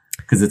die,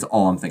 because it's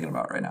all I'm thinking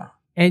about right now.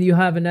 And you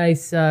have a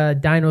nice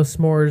Dino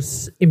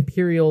S'mores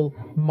Imperial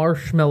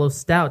Marshmallow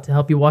Stout to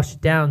help you wash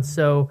it down.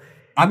 So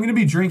I'm going to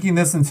be drinking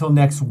this until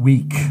next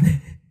week.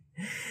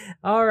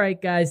 All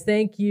right, guys.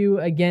 Thank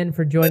you again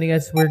for joining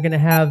us. We're gonna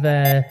have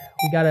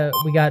we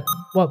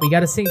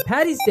got a St.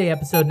 Patty's Day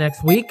episode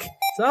next week, so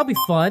that'll be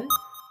fun.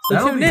 So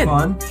that'll tune be in.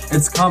 Fun.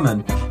 It's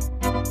coming.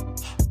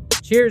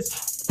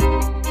 Cheers.